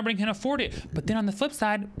difference is not everybody can afford it. But then on the flip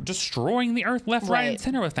side, destroying the earth left, right, and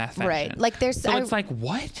center with fast fashion. Right. Like it's like,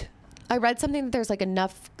 what? I read something that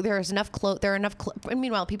there are enough clothes. And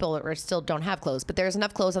meanwhile, people still don't have clothes, but there's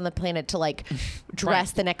enough clothes on the planet to like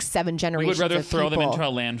dress the next 7 generations. We would rather of throw people. them into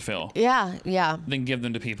a landfill. Yeah. Than give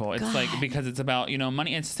them to people. It's like, because it's about,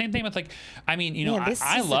 money. It's the same thing with like, I mean,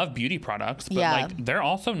 I love beauty products, but like they're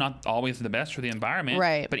also not always the best for the environment.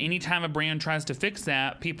 Right. But anytime a brand tries to fix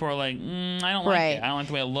that, people are like, I don't like it. I don't like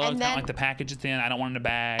the way it looks. I don't like the package it's in. I don't want it in a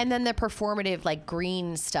bag. And then the performative like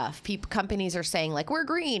green stuff. Companies are saying like, we're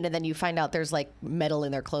green. And then you find out there's like metal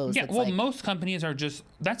in their clothes. Yeah, well, most companies are just,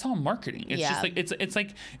 that's all marketing. It's just like,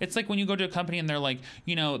 it's like when you go to a company and they're like,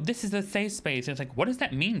 this is a safe space. And it's like, what does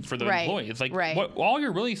that mean for the employees? Like, what all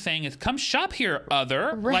you're really saying is, come shop here,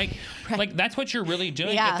 other. Like that's what you're really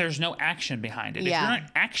doing if there's no action behind it. If you're not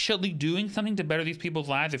actually doing something to better these people's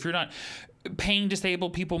lives, if you're not paying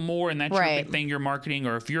disabled people more and that's your big thing you're marketing,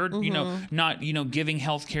 or if you're not giving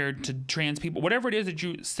health care to trans people, whatever it is that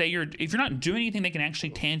you say if you're not doing anything they can actually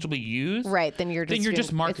tangibly use, then you're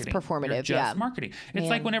just marketing. It's performative. You're just marketing. It's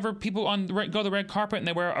like whenever people go the red carpet and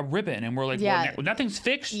they wear a ribbon and we're like, well, nothing's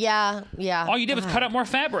fixed. All you did was cut up more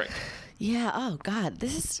fabric. Oh God,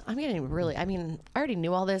 I'm getting really, I mean, I already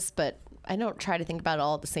knew all this, but I don't try to think about it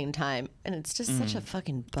all at the same time, and it's just such a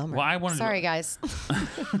fucking bummer. Well, Sorry, guys.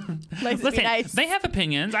 Listen, they have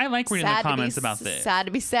opinions. I like reading the comments about this. Sad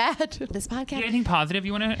to be sad. This podcast. Anything positive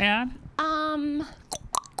you want to add?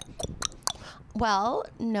 Well,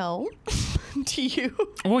 no. Do you?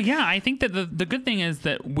 Well, yeah, I think that the good thing is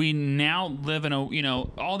that we now live in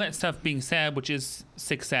all that stuff being said, which is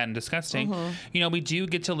sick, sad, and disgusting. We do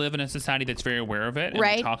get to live in a society that's very aware of it, and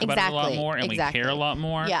we talk about it a lot more, and we care a lot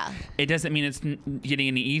more. Yeah. It doesn't mean it's getting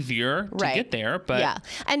any easier to get there, but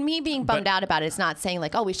and me being bummed out about it, it's not saying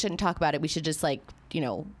like, oh, we shouldn't talk about it. We should just like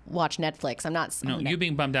watch Netflix. I'm not. No, you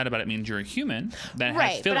being bummed out about it means you're a human that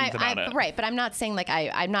has feelings about it. Right, but I'm not saying like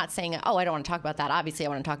I'm not saying, oh, I don't want to talk about that. Obviously, I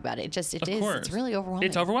want to talk about it. It's really overwhelming.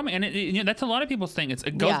 It's overwhelming, and that's a lot of people's thing.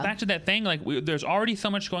 It goes back to that thing like there's already so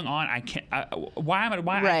much going on. I can't.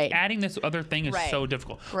 Why adding this other thing is so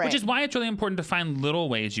difficult. Which is why it's really important to find little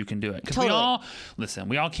ways you can do it. Because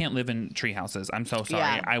we all can't live in tree houses. I'm so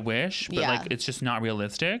sorry. I wish, but like it's just not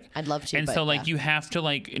realistic. I'd love to. And so like you have to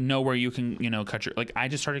like know where you can cut your like. I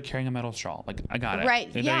just started carrying a metal straw. Like I got it.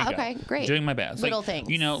 Right. Yeah. Okay. Great. Doing my best. Little things.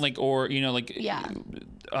 You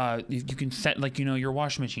can set like your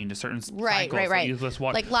washing machine to certain cycles. Right. Use less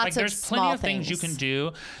water. Like lots there's of plenty small of things you can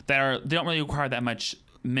do that they don't really require that much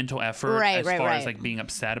mental effort as far as like being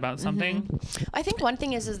upset about something. I think one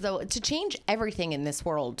thing is though, to change everything in this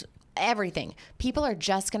world, people are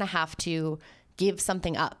just gonna have to give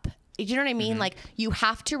something up. Do you know what I mean? Like you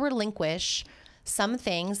have to relinquish some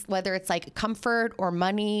things, whether it's like comfort or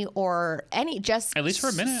money or just at least for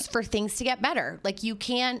a minute, for things to get better. Like you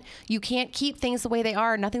can't keep things the way they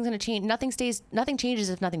are. Nothing's going to change. Nothing changes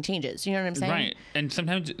if nothing changes. You know what I'm saying? Right. And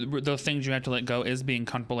sometimes those things you have to let go is being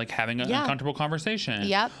comfortable, like having an uncomfortable conversation.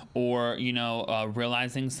 Yep. Or,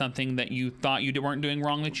 realizing something that you thought you weren't doing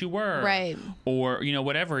wrong that you were. Right. Or,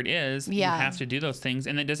 whatever it is, you have to do those things.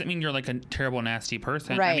 And that doesn't mean you're like a terrible, nasty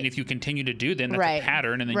person. Right. I mean, if you continue to do them, that's a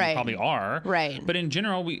pattern, and then you probably are. Right. But in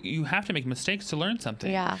general, you have to make mistakes to learn something.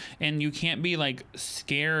 Yeah. And you can't be like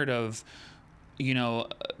scared of,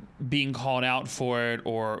 being called out for it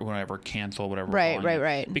or whatever, cancel, whatever.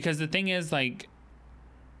 Right. Because the thing is like,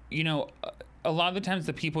 a lot of the times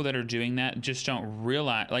the people that are doing that just don't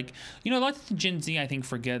realize, like, lots of Gen Z, I think,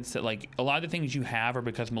 forgets that like a lot of the things you have are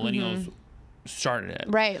because millennials started it.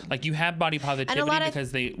 Right. Like you have body positivity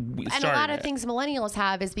because they started it. And a lot of things millennials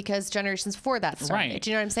have is because generations before that started. Right.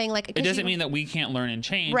 Do you know what I'm saying? Like it doesn't mean that we can't learn and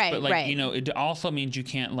change. Right. But like it also means you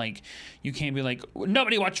can't be like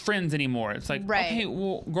nobody watch Friends anymore. It's like okay,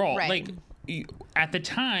 well, girl, like at the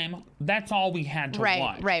time that's all we had to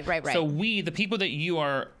watch. Right. So the people that you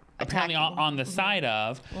are apparently on the side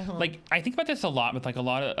of. Like, I think about this a lot with like a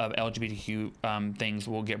lot of LGBTQ things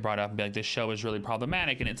will get brought up and be like, this show is really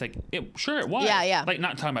problematic, and it's like, it was. Yeah. Like,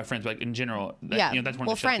 not talking about Friends, but like in general, that, that's one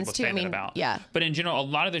of the shows Friends people too, say that about. Yeah. But in general, a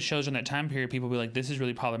lot of the shows in that time period, people be like, this is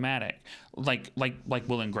really problematic. Like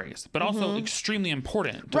Will and Grace, but also extremely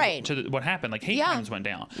important to what happened. Like, hate crimes went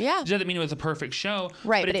down. Yeah. It doesn't mean it was a perfect show.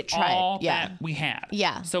 Right, but it it's tried. all that we had.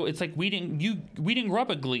 Yeah. So it's like we didn't grow up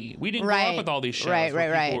with Glee. We didn't grow up with all these shows.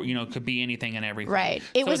 Where people, could be anything and everything. Right.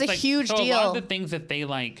 It was a huge deal. A lot of the things that they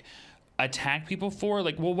like attack people for,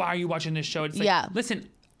 like, well, why are you watching this show? It's like, listen.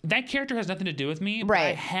 That character has nothing to do with me, but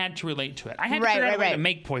I had to relate to it. I had to figure out a way to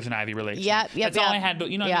make Poison Ivy relate to me. That's all I had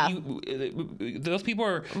to, those people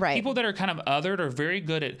are people that are kind of othered are very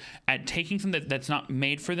good at taking something that's not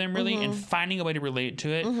made for them really and finding a way to relate to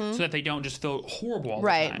it so that they don't just feel horrible all the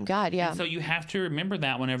time. God, yeah. And so you have to remember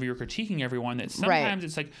that whenever you're critiquing everyone, that sometimes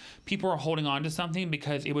it's like people are holding on to something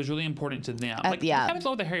because it was really important to them. Like, that happens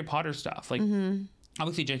all with the Harry Potter stuff. Like,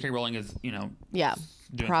 obviously J.K. Rowling is,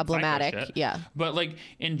 problematic. But like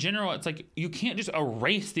in general, it's like you can't just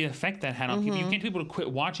erase the effect that had on people. You can't get people to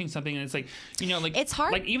quit watching something, and it's like, like it's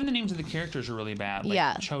hard. Like, even the names of the characters are really bad.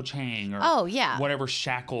 Like Cho Chang or whatever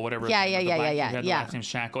Shackle, whatever. The last name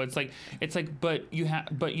Shackle. It's like, but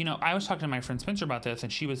I was talking to my friend Spencer about this,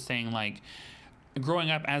 and she was saying, like,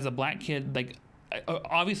 growing up as a black kid, like,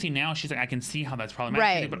 obviously now she's like, I can see how that's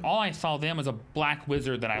problematic, but all I saw them was a black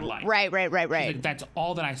wizard that I liked. Right. Like, that's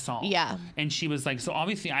all that I saw. Yeah. And she was like, so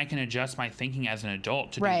obviously I can adjust my thinking as an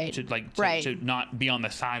adult to not be on the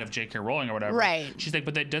side of J.K. Rowling or whatever. Right. She's like,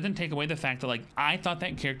 but that doesn't take away the fact that, like, I thought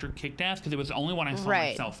that character kicked ass because it was the only one I saw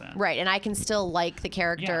myself in. Right. And I can still like the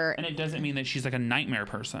character. Yeah. And it doesn't mean that she's like a nightmare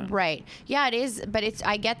person. Right. Yeah, it is. But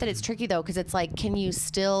I get that it's tricky though, because it's like, can you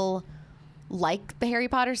still like the Harry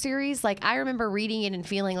Potter series? Like, I remember reading it and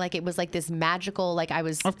feeling like it was like this magical, like I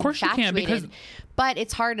was of course you can, because but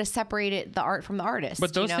it's hard to separate the art from the artist.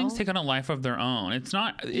 But those things take on a life of their own. It's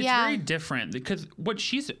very different, because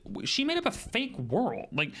she made up a fake world.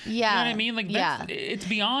 Like, you know what I mean? Like, it's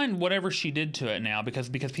beyond whatever she did to it now, because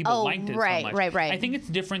people liked it so much. Right. I think it's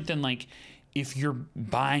different than, like, if you're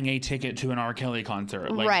buying a ticket to an R. Kelly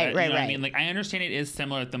concert. Like, right. What I mean? Like, I understand it is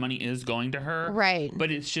similar, that the money is going to her. Right.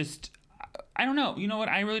 But it's just, I don't know. You know what?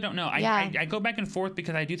 I really don't know. I go back and forth,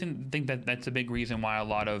 because I do think that that's a big reason why a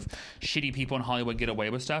lot of shitty people in Hollywood get away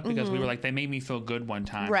with stuff, because we were like, they made me feel good one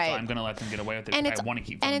time, so I'm going to let them get away with it, because I want to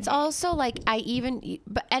keep and it's good. Also like,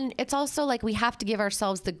 and it's also like, we have to give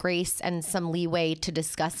ourselves the grace and some leeway to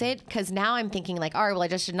discuss it, because now I'm thinking like, all right, well, I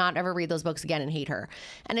just should not ever read those books again and hate her.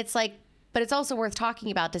 And it's like, but it's also worth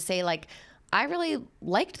talking about, to say, like, I really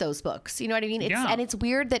liked those books. You know what I mean? And it's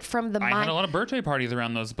weird that from the mind, I had a lot of birthday parties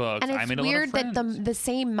around those books. And it's I made a weird lot of friends. that the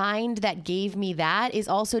same mind that gave me that is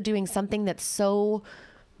also doing something that's so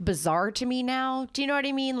bizarre to me now. Do you know what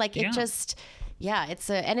I mean? Like, it just,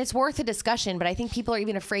 and it's worth a discussion, but I think people are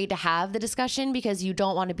even afraid to have the discussion, because you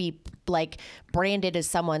don't want to be like branded as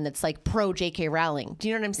someone that's like pro J.K. Rowling. Do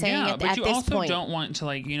you know what I'm saying? Yeah, but you also point, don't want to,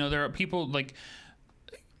 like, there are people like,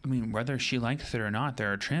 I mean, whether she likes it or not,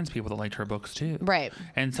 there are trans people that liked her books too. Right.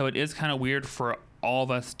 And so it is kind of weird for all of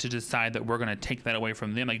us to decide that we're going to take that away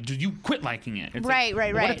from them. Like, do you quit liking it? It's right.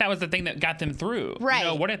 What if that was the thing that got them through?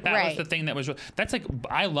 Right. What if that was the thing that was... That's like...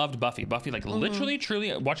 I loved Buffy. Buffy, like, literally,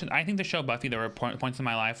 truly watching... I think the show Buffy, there were points in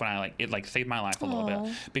my life when it, like, saved my life a little bit,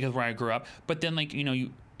 because where I grew up. But then, like, you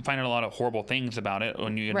find out a lot of horrible things about it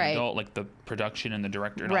when you're an adult, like the production and the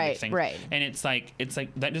director and all these things. Right. And it's like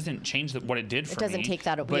that doesn't change what it did for me. It doesn't take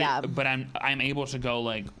that away. But I'm able to go,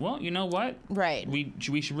 like, well, you know what? Right. We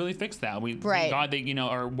should really fix that. God, that,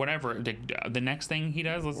 or whatever, the next thing he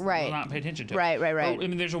does, let's not pay attention to. Right. Or, I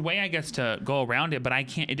mean, there's a way, I guess, to go around it, but I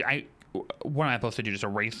can't. What am I supposed to do? Just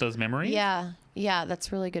erase those memories? Yeah, that's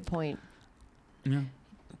a really good point. Yeah.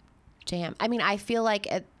 Damn. I mean, I feel like,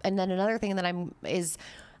 and then another thing that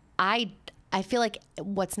I feel like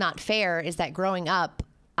what's not fair is that growing up,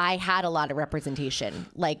 I had a lot of representation.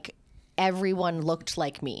 Like, everyone looked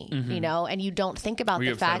like me, and you don't think about Were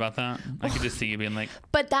the you fact. upset about that? I could just see you being like.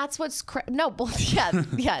 But that's what's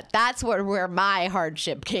that's where my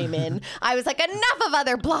hardship came in. I was like, enough of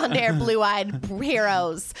other blonde-haired, blue-eyed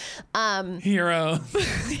heroes,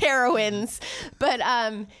 heroines.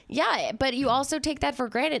 But but you also take that for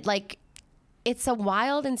granted, like. It's a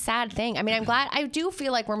wild and sad thing. I mean, I'm glad. I do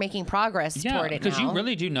feel like we're making progress toward it now. Because you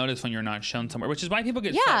really do notice when you're not shown somewhere, which is why people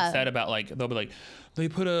get so upset about, like, they'll be like, they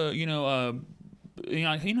put you know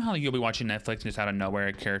how you'll be watching Netflix and just out of nowhere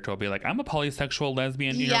a character will be like, I'm a polysexual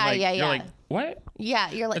lesbian. You're like, what?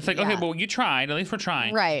 Yeah, you're like, it's like, okay, well, you tried. At least we're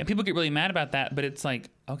trying. Right. And people get really mad about that, but it's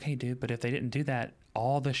like, okay, dude, but if they didn't do that,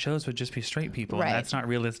 all the shows would just be straight people. Right. And that's not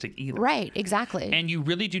realistic either. Right, exactly. And you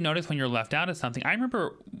really do notice when you're left out of something. I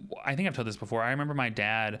remember, I think I've told this before. I remember my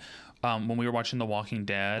dad, when we were watching The Walking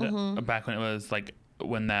Dead, back when it was like, it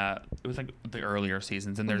was like the earlier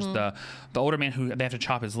seasons, and there's the older man who they have to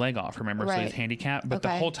chop his leg off, remember? Right. So he's handicapped, but the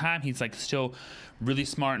whole time he's like still really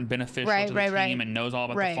smart and beneficial to the team and knows all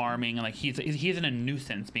about the farming, and like he isn't a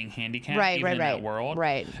nuisance being handicapped in that world.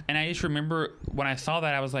 Right. And I just remember when I saw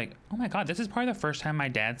that, I was like, oh my God, this is probably the first time my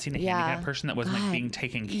dad's seen a handicapped person that wasn't like being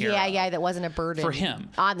taken care of. Yeah, that wasn't a burden for him.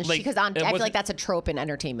 Because I feel like that's a trope in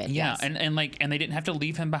entertainment. Yeah, yes. and they didn't have to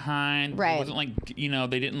leave him behind. Right. It wasn't like,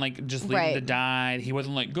 they didn't like just leave him to die. He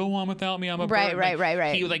wasn't like, go on without me, I'm a burden.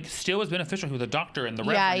 Right. He like still was beneficial. He was a doctor and the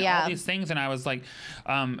reverend and all these things, and I was like,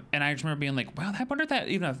 and I just remember being like, wow, I wonder if that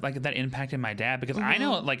even if, like that impacted my dad, because I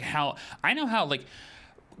know how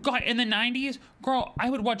God, in the 90s, girl, I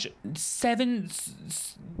would watch 7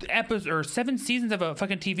 episodes or 7 seasons of a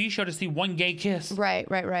fucking TV show to see one gay kiss. Right.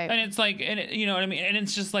 And it's like, you know what I mean? And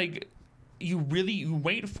it's just like, you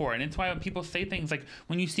wait for it. And it's why when people say things like,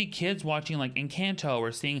 when you see kids watching like Encanto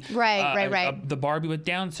or seeing the Barbie with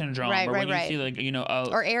Down syndrome, or when you see like,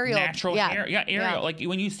 or Ariel, natural hair. Yeah, Ariel. Like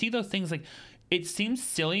when you see those things, like, it seems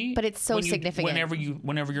silly, but it's so significant.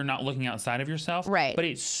 Whenever you're not looking outside of yourself, right? But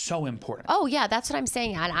it's so important. Oh yeah, that's what I'm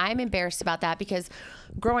saying, and I'm embarrassed about that because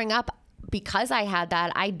growing up, because I had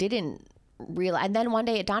that, I didn't realize. And then one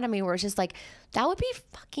day it dawned on me where it's just like, that would be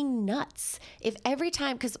fucking nuts if every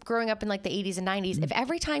time, because growing up in like the 80s and 90s, if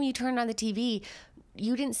every time you turned on the TV,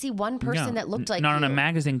 you didn't see one person that looked like not you. On a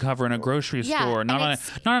magazine cover in a grocery store, not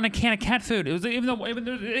on a can of cat food. It was even though they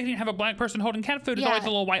didn't have a black person holding cat food, it's always a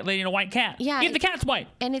little white lady and a white cat. Yeah, even the cat's white.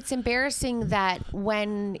 And it's embarrassing that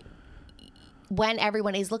when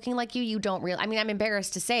everyone is looking like you don't realize. I mean, I'm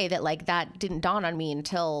embarrassed to say that like that didn't dawn on me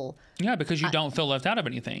until. Yeah, because you don't feel left out of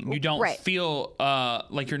anything. You don't feel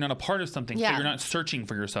like you're not a part of something. Yeah. So you're not searching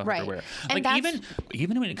for yourself everywhere. And like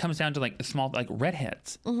even when it comes down to like small like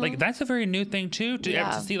redheads, like that's a very new thing too. To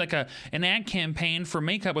ever to see like an ad campaign for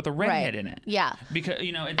makeup with a redhead in it. Yeah, because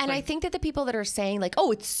it's and like, I think that the people that are saying like,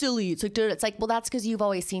 oh, it's silly, it's like, well, that's because you've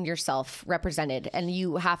always seen yourself represented, and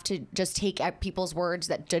you have to just take people's words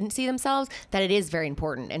that didn't see themselves that it is very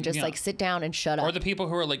important, and just like sit down and shut up. Or the people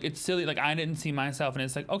who are like, it's silly, like I didn't see myself, and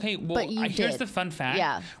it's like, okay, well, here's the fun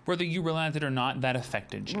fact, whether you realize it or not, that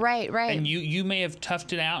affected you. Right. And you may have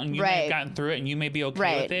toughed it out, and you may have gotten through it, and you may be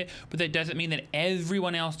okay with it, but that doesn't mean that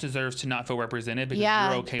everyone else deserves to not feel represented because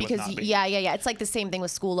you're okay with not being. Yeah. It's like the same thing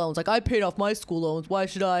with school loans. Like, I paid off my school loans. Why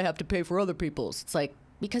should I have to pay for other people's? It's like,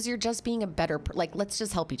 because you're just being a better, like, let's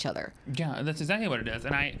just help each other. Yeah, that's exactly what it is.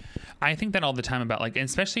 And I think that all the time about, like, and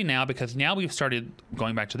especially now, because now we've started,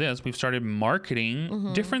 going back to this, we've started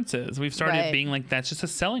marketing differences. We've started being like, that's just a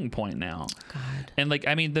selling point now. God. And like,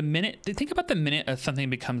 I mean, think about the minute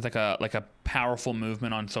something becomes like a powerful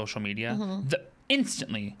movement on social media,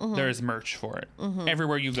 instantly there is merch for it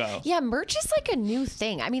everywhere you go. Yeah, merch is like a new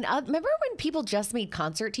thing. I mean, remember when people just made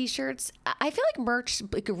concert t-shirts? I feel like merch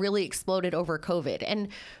really exploded over COVID, and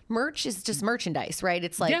merch is just merchandise, right?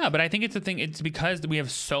 It's like, yeah, but I think it's a thing. It's because we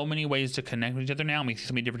have so many ways to connect with each other now, and we see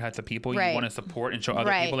so many different types of people you want to support and show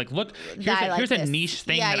other people. Like, look, here's a niche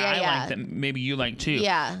thing that I like that maybe you like too.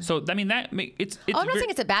 Yeah. So I mean, it's. I'm not saying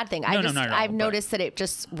it's a bad thing. I've noticed that it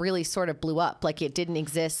just really sort of blew up. Like, it didn't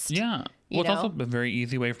exist. Yeah. Well, it's also a very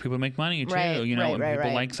easy way for people to make money too. When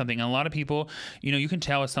people like something, and a lot of people, you can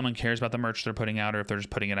tell if someone cares about the merch they're putting out or if they're just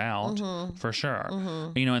putting it out for sure.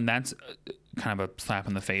 And that's kind of a slap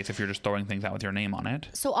in the face if you're just throwing things out with your name on it.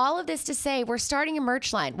 So all of this to say, we're starting a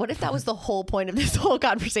merch line. What if that was the whole point of this whole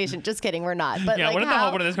conversation? Just kidding, we're not. But what if the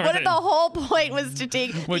whole point of this conversation? What if the whole point was to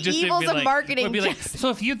take the evils of marketing? Would be like, so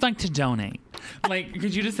if you'd like to donate, like,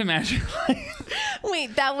 could you just imagine?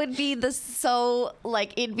 Wait, that would be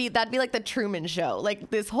that'd be like the Truman Show.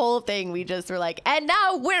 Like, this whole thing, we just were like, and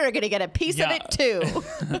now we're gonna get a piece of it too.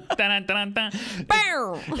 Dun, dun, dun, dun.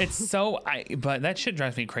 It's so, but that shit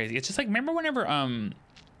drives me crazy. It's just like, remember whenever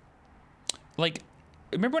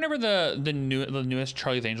the newest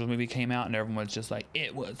Charlie's Angels movie came out, and everyone was just like,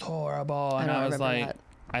 it was horrible, and I was like, that.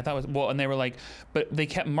 I thought it was, and they were like, but they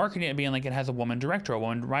kept marketing it being like, it has a woman director, a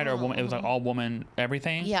woman writer, a woman, it was like all woman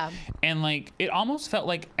everything. Yeah. And like, it almost felt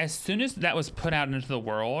like as soon as that was put out into the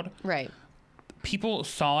world, people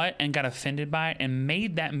saw it and got offended by it and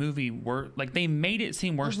made that movie worse. Like, they made it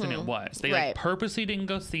seem worse than it was. They like purposely didn't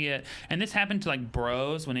go see it. And this happened to like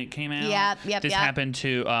Bros when it came out. This happened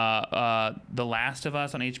to The Last of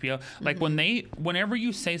Us on HBO. Like whenever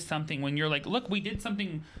you say something, when you're like, look, we did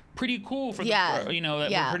something pretty cool for that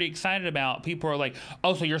we're pretty excited about, people are like,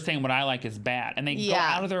 oh, so you're saying what I like is bad, and they go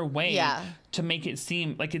out of their way to make it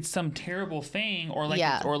seem like it's some terrible thing, or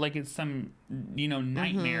like it's some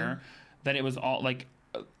nightmare, that it was all like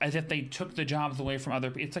as if they took the jobs away from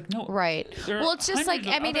other people. It's like, no, well, it's just like,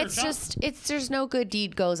 I mean, there's no good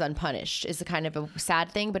deed goes unpunished is a kind of a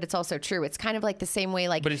sad thing, but it's also true. It's kind of like the same way,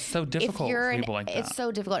 like, but it's so difficult for people like that. It's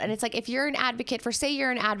so difficult. And it's like, if you're an advocate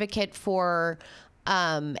for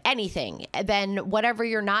anything, then whatever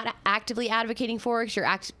you're not actively advocating for, because you're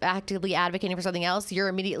actively advocating for something else, you're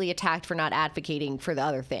immediately attacked for not advocating for the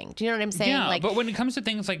other thing. Do you know what I'm saying? Yeah, like, but when it comes to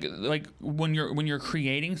things like when you're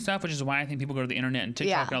creating stuff, which is why I think people go to the internet and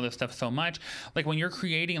TikTok and all this stuff so much, like when you're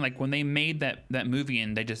creating, like when they made that movie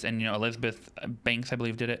and they just, and Elizabeth Banks, I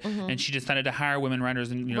believe, did it, and she decided to hire women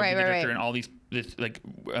writers and director and all this like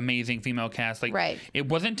amazing female cast, like it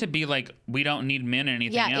wasn't to be like, we don't need men or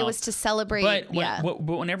anything else. It was to celebrate. But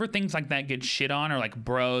whenever things like that get shit on, or like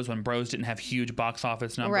Bros, when Bros didn't have huge box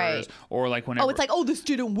office numbers, or like whenever, it's like, oh, this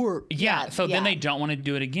didn't work. Then they don't want to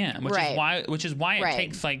do it again, which is why it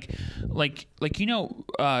takes like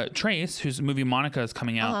Trace, whose movie Monica is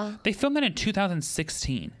coming out, they filmed that in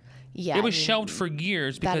 2016. It was shelved for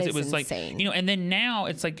years because it was insane. Like, and then now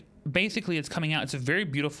it's like, basically it's coming out. It's a very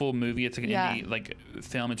beautiful movie. It's like an indie like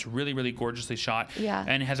film. It's really, really gorgeously shot.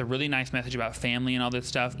 And it has a really nice message about family and all this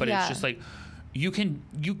stuff. But it's just like, you can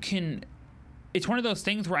it's one of those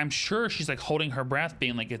things where I'm sure she's like holding her breath,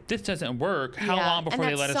 being like, if this doesn't work, how long before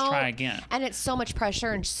they let us try again? And it's so much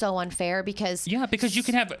pressure and so unfair because you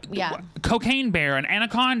can have Cocaine Bear and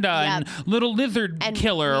Anaconda and Little Lizard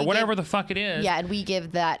Killer or whatever the fuck it is. And we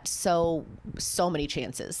give that so many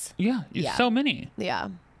chances. So many.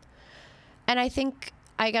 And I think,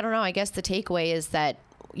 I don't know, I guess the takeaway is that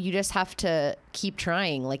you just have to keep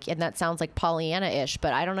trying. Like, and that sounds like Pollyanna-ish,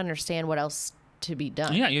 but I don't understand what else to be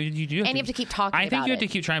done. Yeah, you do. And you have to keep talking about it. I think you have to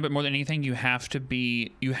keep trying, but more than anything, you have to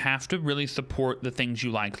really support the things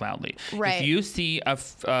you like loudly. If you see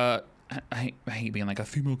I hate being like a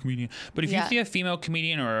female comedian, but if you see a female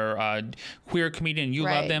comedian or a queer comedian, you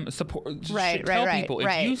love them, support, tell people.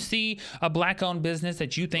 If you see a black-owned business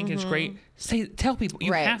that you think is great, tell people.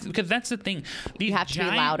 You have to, because that's the thing. These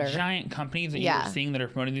giant companies that you're seeing that are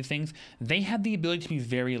promoting these things, they have the ability to be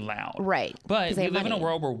very loud. But we live in a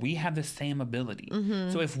world where we have the same ability.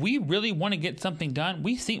 So if we really want to get something done,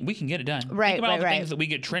 we can get it done. Think about all the things that we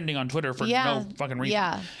get trending on Twitter for no fucking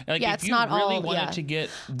reason. Like, if you really wanted to get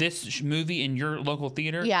this movie in your local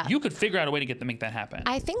theater, you could figure out a way to make that happen.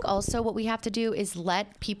 I think also what we have to do is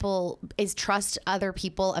trust other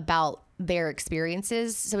people about their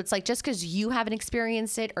experiences. So it's like, just because you haven't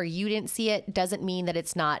experienced it or you didn't see it doesn't mean that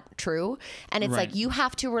it's not true. And it's like, you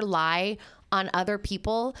have to rely on other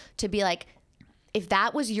people to be like, if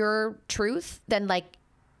that was your truth,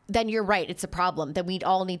 then you're right. It's a problem. Then we'd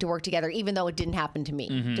all need to work together, even though it didn't happen to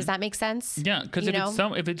me. Does that make sense? Yeah, because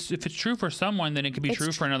if it's true for someone, then it could be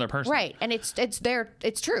true for another person. Right, and it's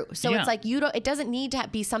true. So it's like, it doesn't need to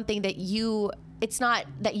be something that it's not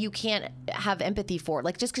that you can't have empathy for.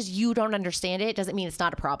 Like, just because you don't understand it doesn't mean it's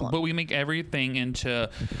not a problem. But we make everything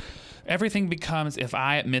becomes, if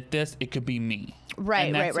I admit this, it could be me.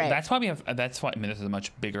 Right. That's why I mean, this is a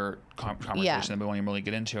much bigger conversation than we want to really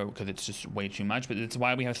get into, because it's just way too much. But it's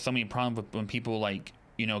why we have so many problems with when people like,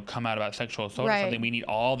 come out about sexual assault or something. We need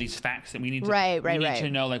all these facts that we need to to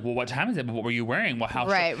know, like, well, what time is it? What were you wearing? Well, how?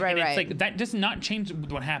 And it's like, that does not change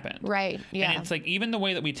what happened. And it's like, even the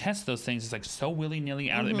way that we test those things is like so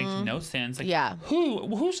willy-nilly out. It makes no sense. Like,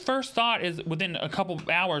 whose first thought is within a couple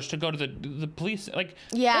hours to go to the police? Like,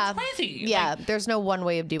 that's crazy. There's no one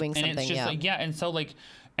way of doing something. And it's just like, and so like,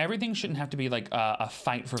 everything shouldn't have to be like a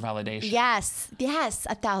fight for validation. Yes,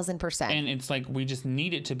 1,000%. And it's like, we just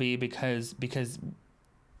need it to be because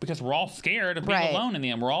we're all scared of being alone in the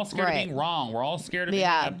end. We're all scared of being wrong. We're all scared of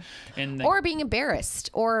being or being embarrassed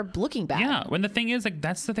or looking bad. Yeah. When the thing is, like,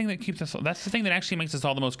 that's the thing that keeps us. That's the thing that actually makes us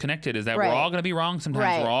all the most connected. Is that we're all going to be wrong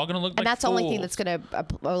sometimes. We're all going to look. And like that's the only thing that's going to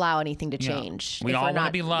allow anything to change. We all want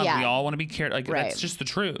to be loved. We all want to be cared. Like, that's just the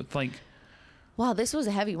truth. Like. Wow, this was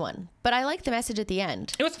a heavy one, but I like the message at the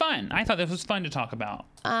end. It was fun. I thought this was fun to talk about.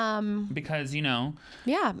 Because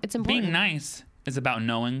it's important. Being nice is about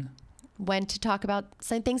knowing when to talk about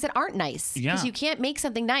some things that aren't nice. Yeah. Because you can't make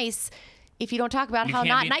something nice if you don't talk about how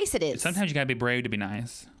not nice it is. Sometimes you gotta be brave to be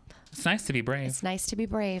nice. It's nice to be brave. It's nice to be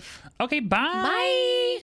brave. Okay, bye. Bye.